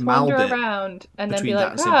the do weird is mall wander bit around and then be between that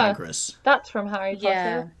like, and St. ah, Pancras. that's from Harry Potter.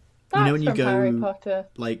 Yeah. That's know when you from Harry go- Potter.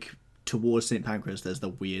 Like, towards St. Pancras, there's the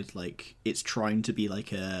weird, it's trying to be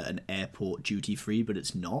like an airport duty-free, but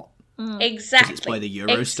it's not. Exactly. It's by the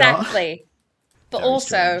Eurostar. Exactly. But Very also,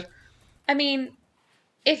 strange. I mean,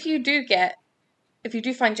 if you do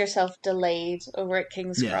find yourself delayed over at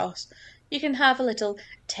King's Yeah. Cross, you can have a little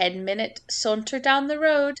 10-minute saunter down the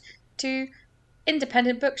road to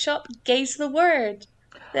independent bookshop Gaze the Word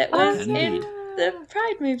that was in the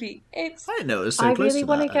Pride movie. I didn't know it was so close to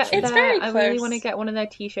that. It's very close. I really want to get one of their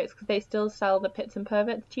t-shirts because they still sell the Pits and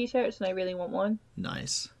Perverts t-shirts, and I really want one.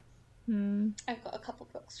 Nice. I've got a couple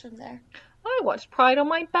books from there. I watched Pride on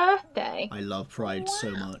my birthday. I love Pride so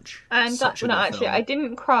much. And Such a no, good actually, film. I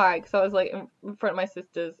didn't cry because I was like in front of my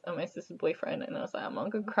sisters and my sister's boyfriend, and I was like, I'm not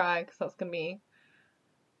gonna cry because that's gonna be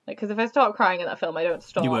like, because if I start crying in that film, I don't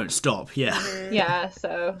stop. You won't stop, yeah. Yeah,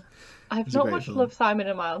 so I've It's a not great watched film. Love, Simon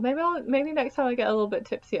in a while. Maybe next time I get a little bit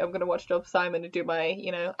tipsy, I'm gonna watch Love, Simon and do my,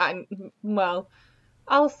 and well,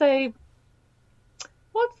 I'll say,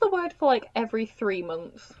 what's the word for like every 3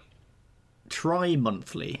 months?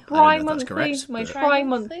 Tri-monthly. I don't know if that's correct. My but-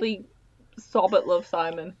 tri-monthly sob at Love,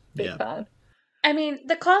 Simon. Big Yeah. fan. I mean,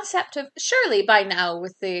 the concept of, surely by now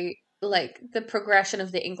with the progression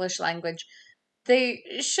of the English language, they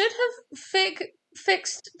should have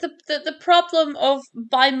fixed the problem of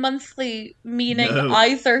bi-monthly meaning No.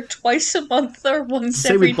 either twice a month or once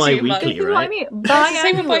Same every with 2 bi-weekly, months. This is what I right? mean.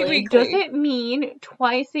 Same with Biannually, bi-weekly. does it mean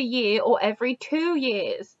twice a year or every 2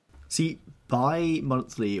 years? See,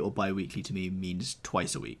 bi-monthly or bi-weekly to me means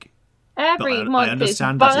twice a week. Every I month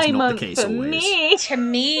understand is that is not the bi-month case for always. me. To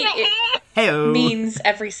me, it Heyo. means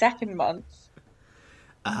every second month.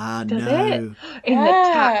 Ah, Does no. it? In the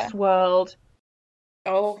Yeah. tax world.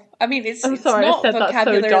 Oh, I mean, it's I'm it's sorry, I not said that so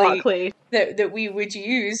vocabulary darkly. that we would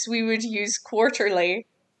use. We would use quarterly,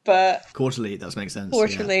 but Quarterly, that makes sense.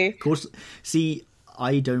 Quarterly. Yeah. See,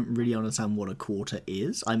 I don't really understand what a quarter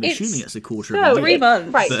is. I'm It's- assuming it's a quarter So of a 3 year.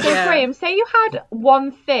 months. Right, But- so Yeah. Graham, say you had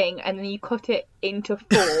one thing and then you cut it into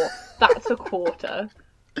 4. That's a quarter.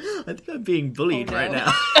 I think I'm being bullied Oh, no. right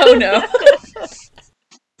now. Oh no!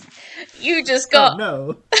 You just Oh, got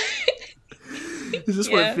no. Is this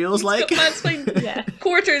what yeah, it feels you like? just got mansplained Yeah.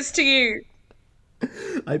 quarters to you.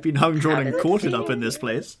 I've been hung, drawn, and quartered up in this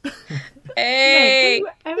place. Hey,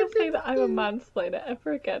 Don't you ever say that I'm a mansplainer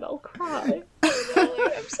ever again, I'll cry.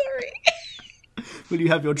 I'm sorry. Will you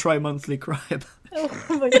have your tri-monthly cry? Oh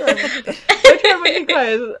my god. I try monthly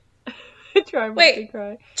cries. I try monthly Wait.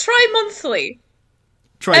 cry. Tri-monthly,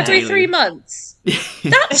 Try every daily. 3 months.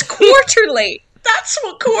 That's quarterly. That's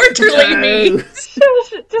what quarterly No. means.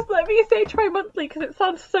 Just let me say try monthly because it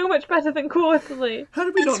sounds so much better than quarterly. How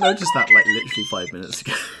did we not notice that like literally 5 minutes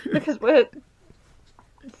ago? Because we're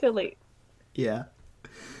silly. Yeah.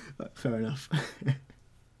 Fair enough.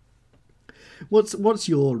 What's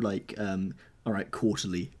your like alright,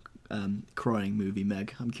 quarterly crying movie,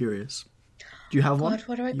 Meg? I'm curious. Do you have one? God,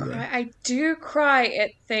 what do I You, cry? I do cry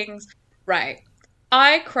at things. Right.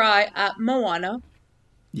 I cry at Moana.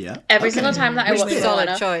 Yeah. Every Okay. single time that I Which watch bit? Solid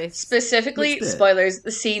Moana. choice. Specifically, Which bit? spoilers,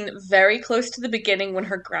 the scene very close to the beginning when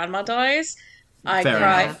her grandma dies. I Fair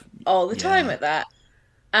cry enough. all the time Yeah. at that.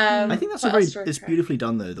 I think that's what else do I it's cry? beautifully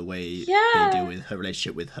done though, the way Yeah. they deal with her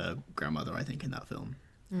relationship with her grandmother, I think, in that film.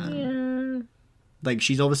 Yeah. Like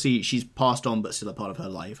she's passed on but still a part of her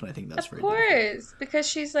life, and I think that's Of very beautiful. course, because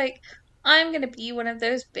she's like, I'm gonna be one of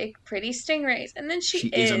those big pretty stingrays, and then she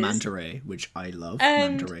is a manta ray, which I love.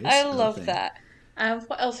 and Manta rays, I are a love thing. that.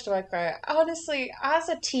 What else do I cry? Honestly, as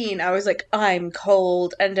a teen, I was like, I'm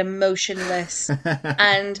cold and emotionless,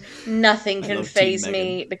 and nothing I can love Teen phase me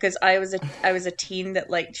Megan. because I was a teen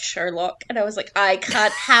that liked Sherlock, and I was like, I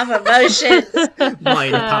can't have emotions.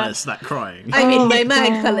 Mine Palace, that crying. I mean, Oh, my Mag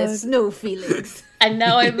God. Palace, no feelings. And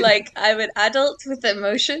now I'm like, I'm an adult with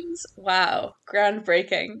emotions. Wow,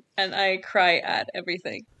 groundbreaking, and I cry at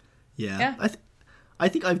everything. Yeah. Yeah. I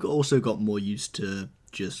think I've also got more used to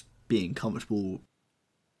just being comfortable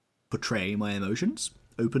portraying my emotions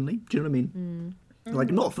openly. Do you know what I mean? Like,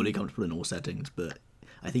 not fully comfortable in all settings, but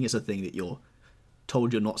I think it's a thing that you're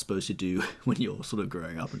told you're not supposed to do when you're sort of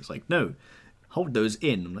growing up, and it's like, no, hold those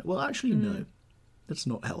in. I'm like, well, actually, no, that's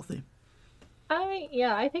not healthy.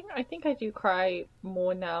 I think I do cry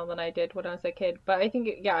more now than I did when I was a kid. But I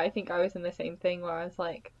think I was in the same thing where I was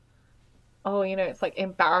like, oh, it's like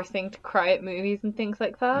embarrassing to cry at movies and things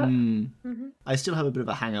like that. I still have a bit of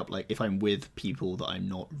a hang up, like, if I'm with people that I'm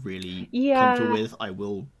not really Yeah. comfortable with, I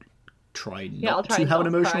will try I'll not try to have not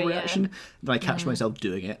an to emotional cry, yeah. reaction. But I catch myself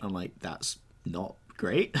doing it, I'm like, that's not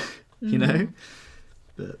great, you know?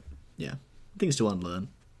 But, yeah, things to unlearn.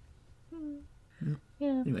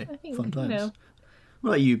 Yeah. Anyway, I think, fun times. What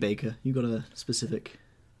about you, Baker? You got a specific...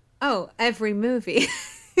 Oh, every movie.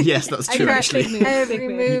 Yes, that's I true, cry actually. every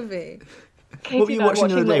movie. Katie What were you and I watching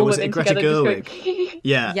the other day? Little Was it Women Greta together just Gerwig?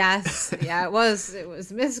 Yeah. Yes, yeah, it was. It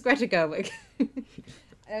was Miss Greta Gerwig.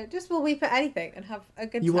 just will weep at anything and have a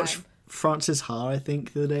good You time. watched Frances Ha, I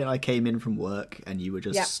think, the other day. I came in from work and you were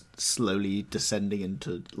just slowly descending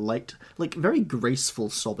into light, like very graceful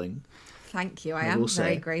sobbing. Thank you. I am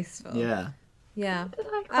very graceful. Yeah. Yeah.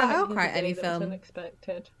 I'll cry at any film.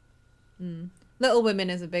 Unexpected. Little Women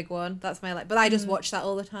is a big one. That's my but I just watch that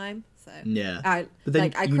all the time. So Yeah. I But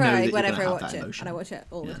then I you know cry that whenever I you're gonna have watch that it, emotion. and I watch it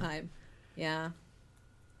all the time. Yeah.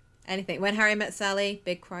 Anything. When Harry Met Sally,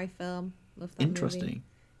 big cry film. Love that Interesting. movie.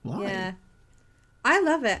 Why? Yeah. I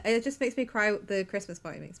love it. It just makes me cry. The Christmas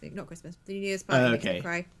party makes me not Christmas. The New Year's party makes me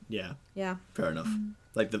cry. Yeah. Yeah. Fair enough.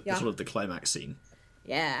 Like the sort of the climax scene.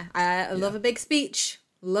 Yeah. I love a big speech.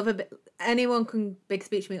 Love a bit. Anyone can big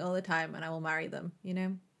speech me all the time, and I will marry them. You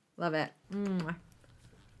know, love it. Mwah.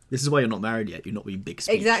 This is why you're not married yet. You're not being big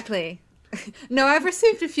speech. Exactly. No, I've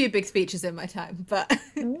received a few big speeches in my time, but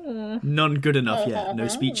None good enough yet. No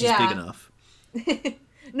speech is big enough.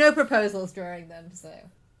 no proposals during them. So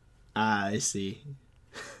I see.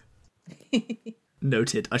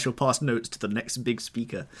 Noted. I shall pass notes to the next big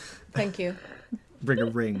speaker. thank you. Bring a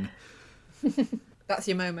ring. That's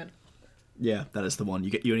your moment. Yeah, that is the one.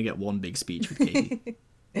 You only get one big speech with Katie.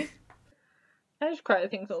 I just cry at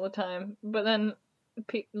things all the time, but then,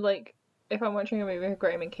 like, if I'm watching a movie with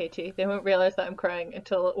Graham and Katie, they won't realise that I'm crying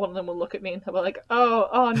until one of them will look at me and they'll be like,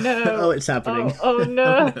 oh no. Oh, it's happening. Oh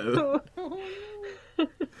no. Oh, no.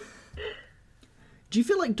 Do you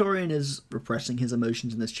feel like Dorian is repressing his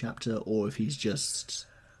emotions in this chapter, or if he's just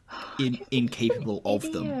incapable of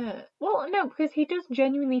them? Yeah. Well, no, because he does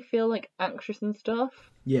genuinely feel like anxious and stuff,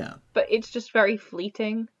 Yeah. but it's just very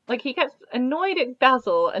fleeting. Like, he gets annoyed at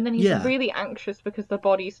Basil, and then he's really anxious because the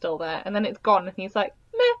body's still there, and then it's gone, and he's like,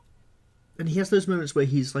 meh. And he has those moments where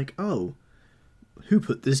he's like, oh, who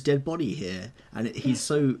put this dead body here? And he's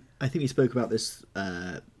so... I think we spoke about this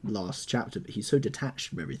last chapter, but he's so detached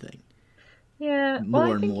from everything. Yeah, More well,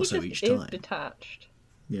 I and think more he so just each is time. detached,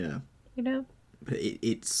 Yeah. you know? But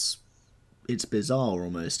it's bizarre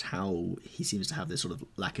almost how he seems to have this sort of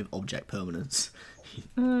lack of object permanence.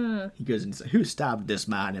 He goes and says, who stabbed this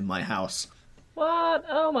man in my house? What?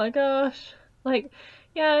 Oh my gosh. Like,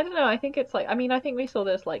 yeah, I don't know. I think it's like, I mean, I think we saw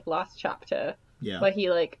this, like, last chapter, where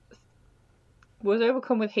he, like, was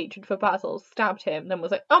overcome with hatred for Basil, stabbed him, then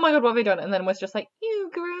was like, oh my god, what have I done? And then was just like,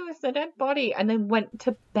 ew, gross, a dead body, and then went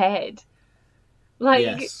to bed. Like,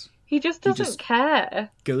 Yes. he just doesn't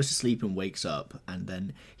care. Goes to sleep and wakes up, and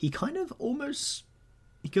then he kind of almost...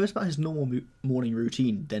 He goes about his normal morning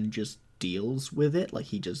routine, then just deals with it. Like,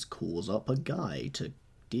 he just calls up a guy to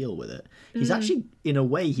deal with it. He's actually, in a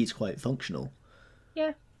way, he's quite functional.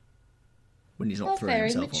 Yeah. When he's not throwing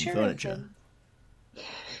himself on furniture.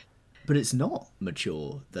 But it's not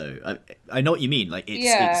mature, though. I know what you mean. Like,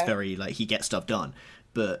 it's very, like, he gets stuff done.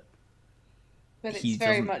 But he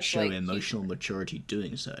very doesn't much show like emotional maturity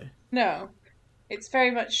doing so. No. It's very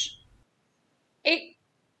much... It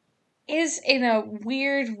is, in a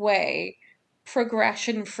weird way,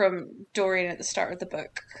 progression from Dorian at the start of the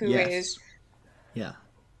book, who is Yeah.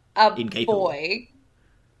 a Incapable. boy.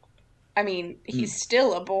 I mean, he's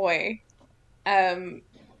still a boy,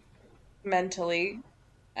 mentally,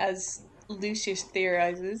 as Lucius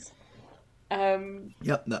theorizes.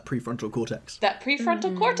 Yep, that prefrontal cortex. That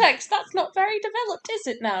prefrontal cortex, that's not very developed, is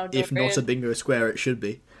it now, Dorian? If not a bingo square, it should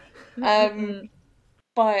be.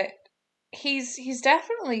 But he's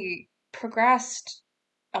definitely progressed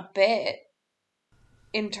a bit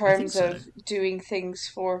in terms of doing things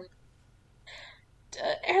for...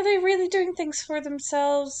 Are they really doing things for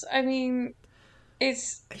themselves? I mean,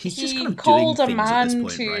 He's just he kind of called a doing things at this man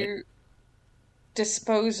point, to right?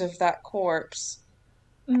 dispose of that corpse.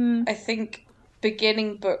 I think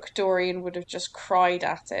beginning book Dorian would have just cried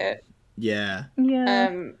at it. Yeah.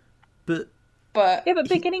 Yeah. But Yeah, but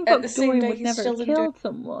beginning at book the same Dorian day, would he's never still have in killed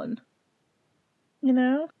someone. You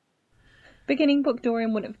know? Beginning book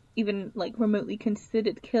Dorian wouldn't have even, like, remotely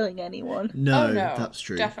considered killing anyone. no, Oh, no, that's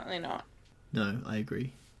true. Definitely not. No, I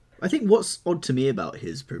agree. I think what's odd to me about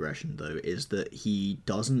his progression, though, is that he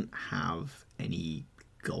doesn't have any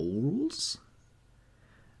goals.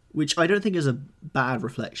 Which I don't think is a bad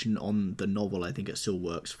reflection on the novel. I think it still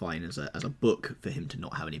works fine as a book for him to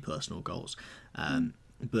not have any personal goals.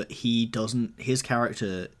 But he doesn't... His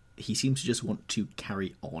character, he seems to just want to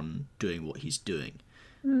carry on doing what he's doing.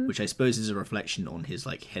 Which I suppose is a reflection on his,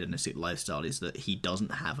 like, hedonistic lifestyle, is that he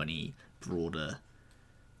doesn't have any broader...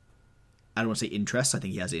 I don't want to say interests. I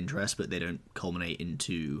think he has interests, but they don't culminate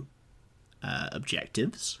into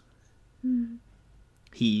objectives.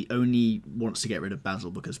 He only wants to get rid of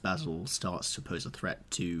Basil because Basil starts to pose a threat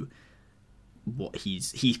to what he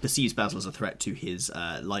perceives Basil as a threat to his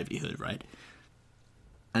livelihood, right?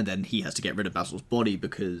 And then he has to get rid of Basil's body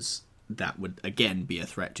because that would, again, be a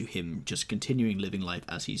threat to him just continuing living life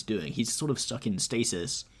as he's doing. He's sort of stuck in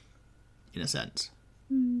stasis, in a sense.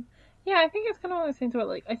 Yeah, I think it's kind of one of those things where,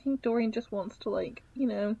 like, I think Dorian just wants to, like, you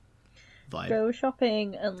know, Vibe. go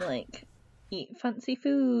shopping and, like, eat fancy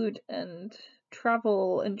food and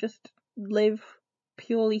travel and just live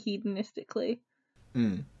purely hedonistically.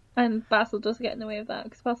 And Basil does get in the way of that,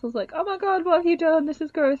 because Basil's like, oh my god, what have you done? This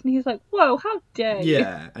is gross. And he's like, whoa, how dare you?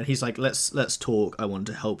 Yeah, and he's like, let's talk. I want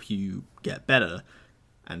to help you get better.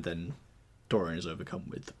 And then Dorian is overcome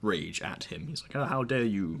with rage at him. He's like, oh, how dare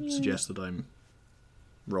you suggest that I'm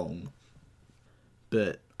wrong?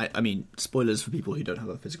 But, I mean, spoilers for people who don't have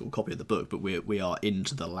a physical copy of the book, but we are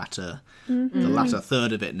into the latter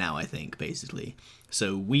third of it now, I think, basically.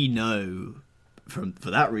 So we know, for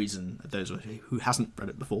that reason, those who hasn't read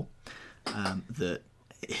it before, that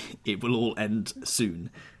it will all end soon.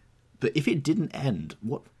 But if it didn't end,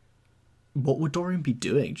 what would Dorian be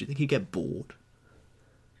doing? Do you think he'd get bored?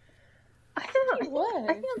 I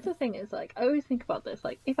think that's the thing, is, like, I always think about this,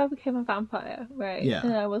 like, if I became a vampire, right, Yeah.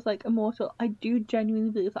 and I was, like, immortal, I do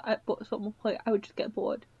genuinely believe that at some point I would just get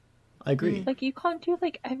bored. I agree. Like, you can't do,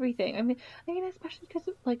 like, everything. I mean, especially because,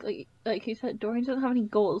 like you said, Dorian doesn't have any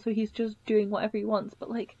goals, so he's just doing whatever he wants, but,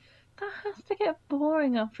 like, that has to get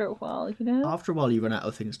boring after a while, you know? After a while, you run out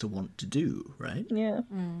of things to want to do, right? Yeah.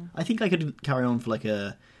 I think I could carry on for, like,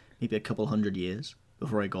 maybe a couple hundred years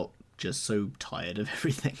before I got just so tired of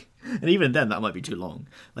everything. And even then, that might be too long.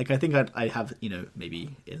 Like, I think I'd have, you know,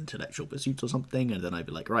 maybe intellectual pursuits or something, and then I'd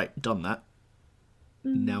be like, right, done that.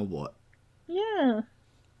 Now what? Yeah.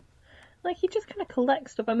 Like, he just kind of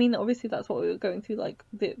collects stuff. I mean, obviously that's what we were going through, like,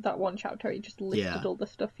 that one chapter. He just listed all the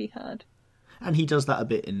stuff he had. And he does that a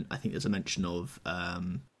bit in, I think there's a mention of,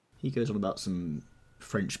 he goes on about some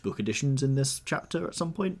French book editions in this chapter at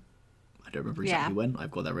some point. I don't remember exactly when.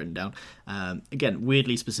 I've got that written down. Again,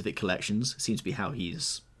 weirdly specific collections. Seems to be how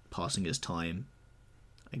he's passing his time.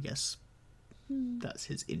 I guess that's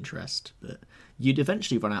his interest. But you'd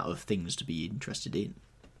eventually run out of things to be interested in,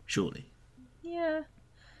 surely. Yeah.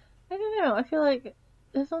 I don't know. I feel like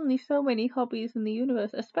there's only so many hobbies in the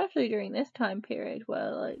universe, especially during this time period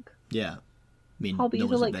where, like... Yeah. I mean, hobbies no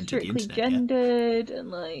one's are, like, invented the strictly internet gendered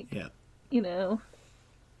and, like... Yeah. You know...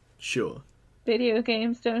 Sure. Video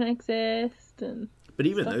games don't exist and... But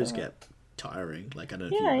even stuff those like get tiring. Like, I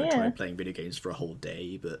don't know if you've ever Yeah. tried playing video games for a whole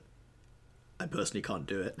day, but I personally can't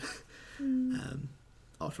do it.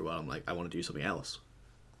 After a while, I'm like, I want to do something else.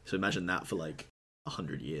 So imagine that for, like,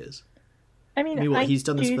 100 years. I mean, what, he's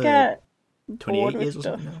done this for get 28 bored with years or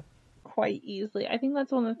stuff something now? quite easily. I think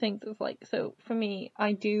that's one of the things that's, like... So, for me,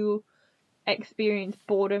 I do experience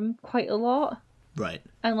boredom quite a lot. Right.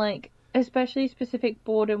 And, like... Especially specific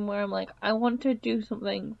boredom where I'm like, I want to do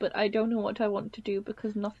something, but I don't know what I want to do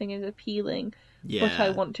because nothing is appealing. Yeah. But I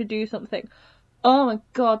want to do something. Oh my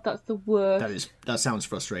god, that's the worst. That sounds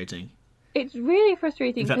frustrating. It's really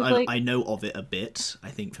frustrating. In fact, like, I know of it a bit. I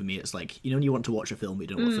think for me it's like, you know when you want to watch a film but you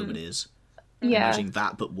don't know what film it is? Yeah. Imagining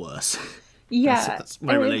that but worse. Yeah. That's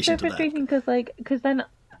my relation to that. It's so frustrating because then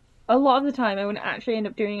a lot of the time I wouldn't actually end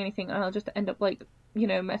up doing anything and I'll just end up like, you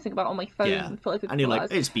know, messing about on my phone for like a and you're couple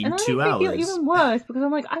like, hours. it's been and 2 I hours. feel even worse because I'm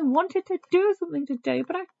like, I wanted to do something today,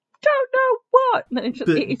 but I don't know what. And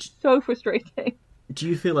then it's so frustrating. Do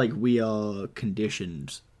you feel like we are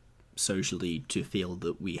conditioned socially to feel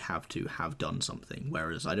that we have to have done something?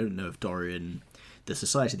 Whereas I don't know if Dorian, the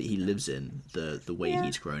society that he lives in, the way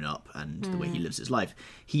he's grown up and the way he lives his life,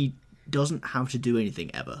 he doesn't have to do anything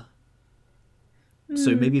ever.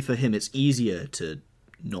 So maybe for him it's easier to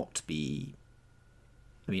not be...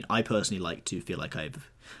 I mean, I personally like to feel like I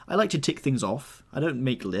like to tick things off. I don't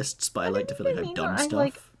make lists, but I like to feel like I've done stuff. I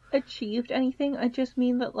like achieved anything. I just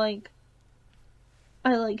mean that like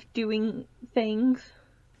I like doing things.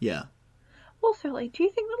 Yeah. Also, like, do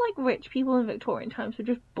you think that like rich people in Victorian times were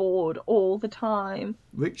just bored all the time?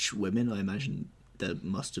 Rich women, I imagine there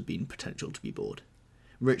must have been potential to be bored.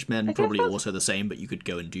 Rich men probably also the same, but you could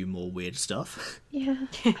go and do more weird stuff. Yeah,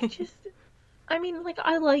 I mean, like,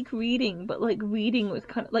 I like reading, but, like, reading was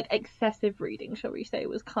kind of, like, excessive reading, shall we say,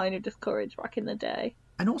 was kind of discouraged back in the day.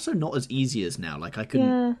 And also not as easy as now. Like, I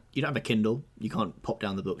couldn't... You don't have a Kindle. You can't pop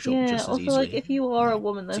down the bookshop just as easily. Also, like, if you are a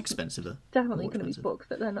woman, there's expensive. Definitely going to be books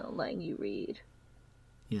that they're not letting you read.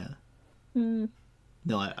 Yeah.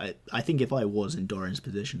 No, I think if I was in Dorian's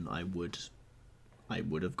position, I would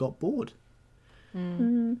have got bored.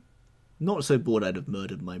 Not so bored I'd have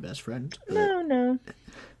murdered my best friend. But, no.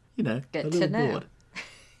 You know, Good a little to know.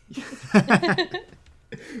 bored.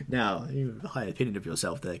 Now, you have a high opinion of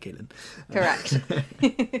yourself there, Caitlin. Correct.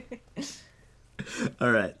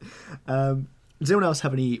 All right. Does anyone else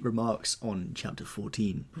have any remarks on chapter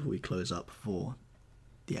 14 before we close up for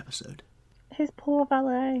the episode? His poor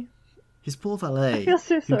valet. His poor valet. I feel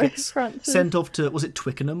so who sorry gets for Francis. sent off to, was it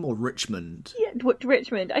Twickenham or Richmond? Yeah,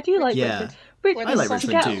 Richmond. I do like Yeah. Richmond. I like to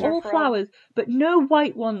Richmond get too. all flowers, but no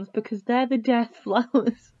white ones because they're the death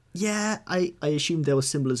flowers. Yeah, I assumed there was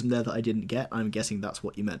symbolism there that I didn't get. I'm guessing that's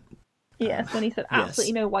what you meant. Yes, when he said yes.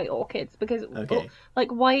 absolutely no white orchids because Okay.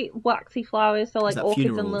 like white waxy flowers, so like that orchids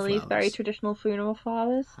and funeral lilies, flowers? very traditional funeral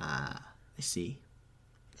flowers. Ah, I see.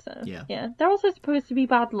 So Yeah. they're also supposed to be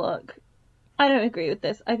bad luck. I don't agree with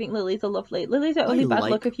this. I think lilies are lovely. Lilies are only bad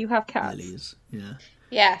like luck if you have cats. Lilies, yeah.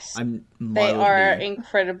 Yes. I'm They mildly... are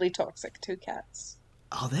incredibly toxic to cats.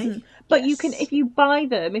 Are they? But you Yes. can, if you buy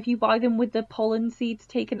them with the pollen seeds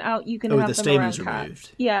taken out, you can Oh, have the them stamens around cats.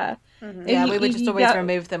 removed. Yeah. Mhm. If Yeah, you- we would if just you always get-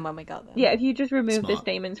 remove them when we got them. Yeah, if you just remove the Smart.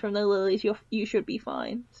 stamens from the lilies, you should be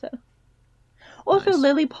fine. So, also Nice.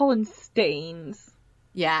 lily pollen stains.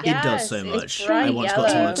 Yeah. It does Yes, so it's much. bright I once got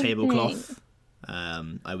some on a yellow. tablecloth.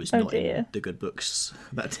 I was Oh, not in dear. the good books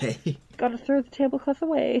that day. Gotta throw the tablecloth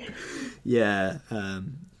away. Yeah,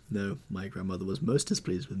 no, my grandmother was most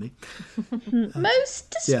displeased with me.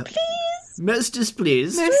 Most yeah. displeased. Most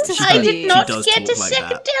displeased. Most She I does- did she not does get talk a like second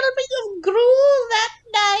that. helping of gruel that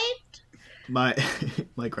night. My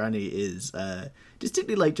my granny is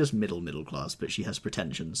distinctly like just middle class, but she has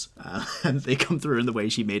pretensions, and they come through in the way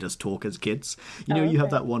she made us talk as kids. You know, you have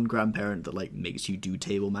okay. that one grandparent that like makes you do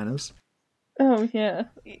table manners. Oh yeah.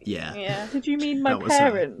 Yeah, Yeah. Did you mean my That was her.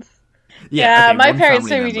 parents? Yeah, okay, my one parents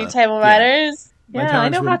family say we do member. table Yeah. manners. My Yeah, I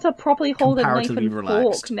parents know were how to properly hold a knife comparatively and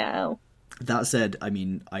relaxed. fork now. That said, I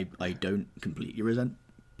mean, I don't completely resent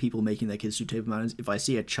people making their kids do table manners. If I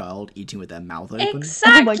see a child eating with their mouth open,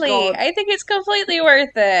 Exactly. God. I think it's completely worth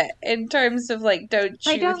it in terms of like don't chew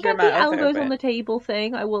I don't with your get the mouth elbows open. on the table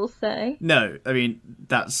thing, I will say. no, I mean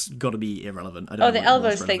that's got to be irrelevant. I don't Oh, know the what it was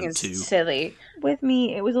elbows thing relevant is to. silly. With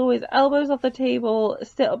me, it was always elbows off the table,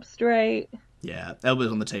 sit up straight. Yeah,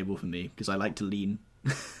 elbows on the table for me because I like to lean.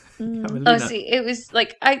 I'm a Oh, leaner. see, it was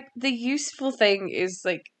like the useful thing is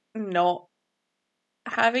like not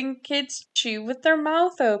having kids chew with their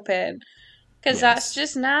mouth open because that's Yes.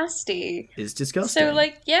 just nasty. It's disgusting. So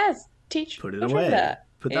like, yes, teach put it children away. that.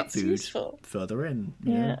 Put that It's food useful. further in.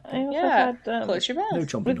 you Yeah, know? I also Yeah, had close your mouth. No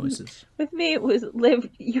chompy with- noises. with me it was live.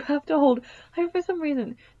 You have to hold. For some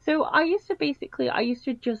reason, so I used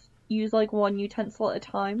to just use like one utensil at a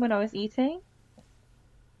time when I was eating.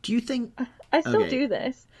 Do you think I still Okay. do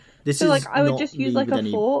this. this So is like I would not just use me like with a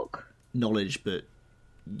any fork. knowledge, but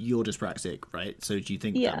you're dyspraxic, right? So do you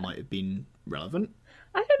think Yeah. that might have been relevant?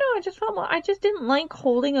 I don't know. I just felt I just didn't like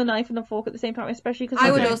holding a knife and a fork at the same time, especially because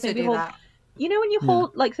I would also do that. You know when you Yeah.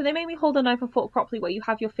 hold like so they made me hold a knife and fork properly where you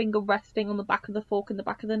have your finger resting on the back of the fork and the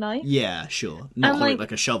back of the knife. Yeah, sure. Not And, hold it like-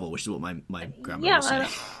 like a shovel, which is what my grandma Yeah, would say.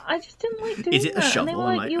 I just didn't like doing Is it a that. And they shovel? were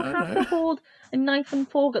I'm like, like, you I have don't to know. hold a knife and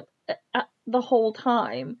fork at the whole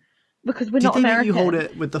time because we're Do you not think that American. you hold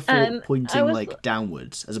it with the fork I pointing was- like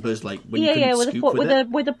downwards, as opposed to like when you Yeah, couldn't yeah, with a scoop fork with it?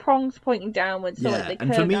 with the prongs pointing downwards, so Yeah, like they and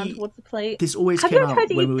for curve down me, towards the plate. This always Have came you ever out tried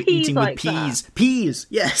to when eat we were peas eating like with that? peas. Peas,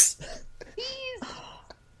 yes.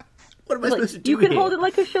 What am I Like, supposed to do you can here? hold it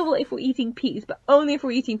like a shovel if we're eating peas, but only if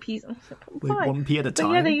we're eating peas. I was like, Wait, fine. one pea at a But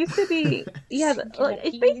time. yeah, they used to be. Yeah, like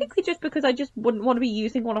it's basically just because I just wouldn't want to be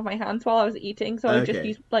using one of my hands while I was eating, so I would just Okay.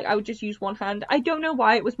 use I would just use one hand. I don't know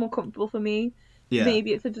why it was more comfortable for me. Yeah,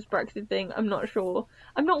 Maybe it's a dyspraxic thing. I'm not sure.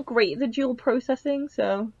 I'm not great at the dual processing,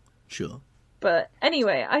 so. sure. But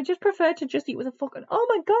anyway, I just prefer to just eat with a fork. And oh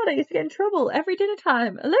my god, I used to get in trouble every dinner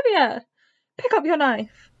time. Olivia, pick up your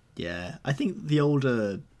knife. Yeah, I think the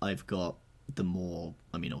older I've got, the more,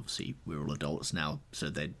 I mean, obviously, we're all adults now, so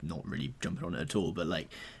they're not really jumping on it at all, but, like,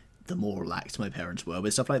 the more relaxed my parents were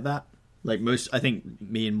with stuff like that. Like, I think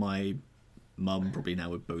me and my mum probably now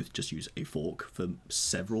would both just use a fork for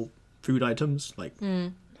several food items. Like,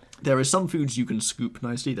 there are some foods you can scoop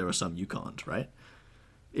nicely, there are some you can't, right?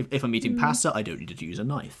 If I'm eating pasta, I don't need to use a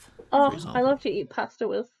knife, for Oh, example. I love to eat pasta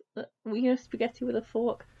with, spaghetti with a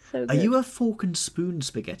fork. So Are good. you a fork and spoon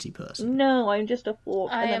spaghetti person? No, I'm just a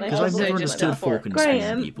fork. I and then am I Because have I've also never like just understood a fork. fork and spoon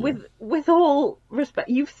Graham, people. with all respect,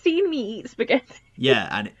 you've seen me eat spaghetti. Yeah,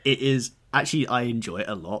 and it is actually, I enjoy it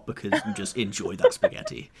a lot because you just enjoy that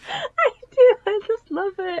spaghetti. I do. I just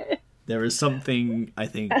love it. There is something, I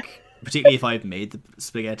think, particularly if I've made the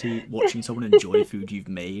spaghetti, watching someone enjoy food you've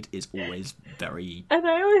made is always very. And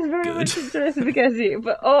I always very Good. much enjoy spaghetti,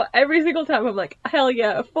 but every single time I'm like, hell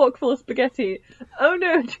yeah, a fork full of spaghetti. Oh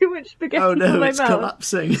no, too much spaghetti Oh for no, my it's mouth.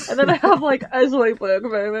 collapsing. And then I have like a Zoidberg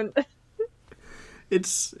moment.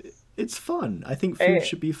 It's It's fun. I think food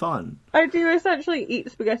should be fun. I do essentially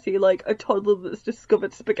eat spaghetti like a toddler that's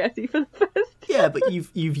discovered spaghetti for the first time. Yeah, but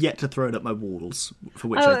you've yet to throw it up my walls, for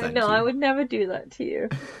which I thank you. No, I would never do that to you.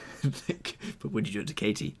 But would you do it to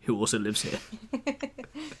Katie, who also lives here?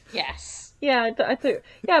 Yes. Yeah, I do.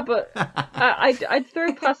 Yeah, but I'd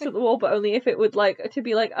throw pasta at the wall, but only if it would to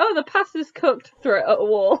be like, oh, the pasta's cooked. Throw it at a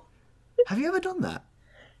wall. Have you ever done that?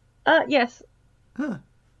 Yes. Huh.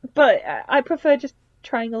 But I prefer just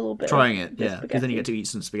trying a little bit. Trying it, yeah, because then you get to eat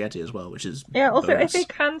some spaghetti as well, which is also bonus. if it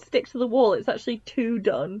can stick to the wall, it's actually two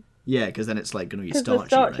done. Yeah, because then it's like going to be Because starchy, the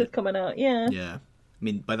starch right? is coming out. Yeah. Yeah, I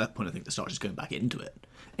mean by that point I think the starch is going back into it.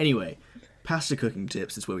 Anyway, pasta cooking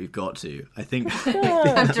tips is where we've got to. I think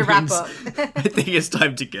Time to wrap up. I think it's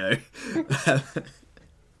time to go.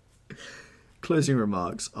 Closing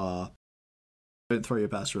remarks are: don't throw your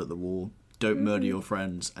pasta at the wall. Don't murder your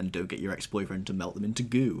friends, and don't get your ex-boyfriend to melt them into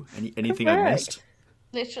goo. Anything I missed?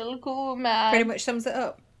 Little goo man. Pretty much sums it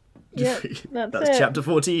up. Yeah, that's it. chapter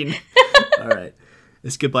 14. All right,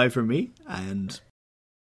 it's goodbye from me, and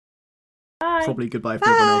Bye. probably goodbye for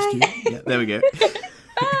everyone else too. Yeah, there we go.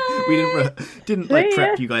 We didn't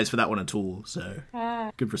prep you guys for that one at all, so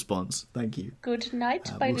good response. Thank you. Good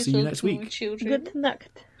night, my we'll see little you next ghoul week. children. Good night.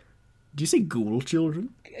 Do you say ghoul children?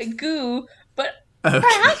 Goo, but Okay.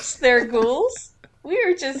 perhaps they're ghouls.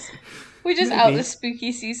 We're just out Maybe. this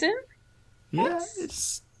spooky season. Yeah,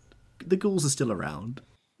 it's the ghouls are still around.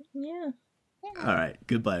 Yeah. All right,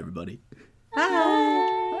 goodbye everybody. Bye.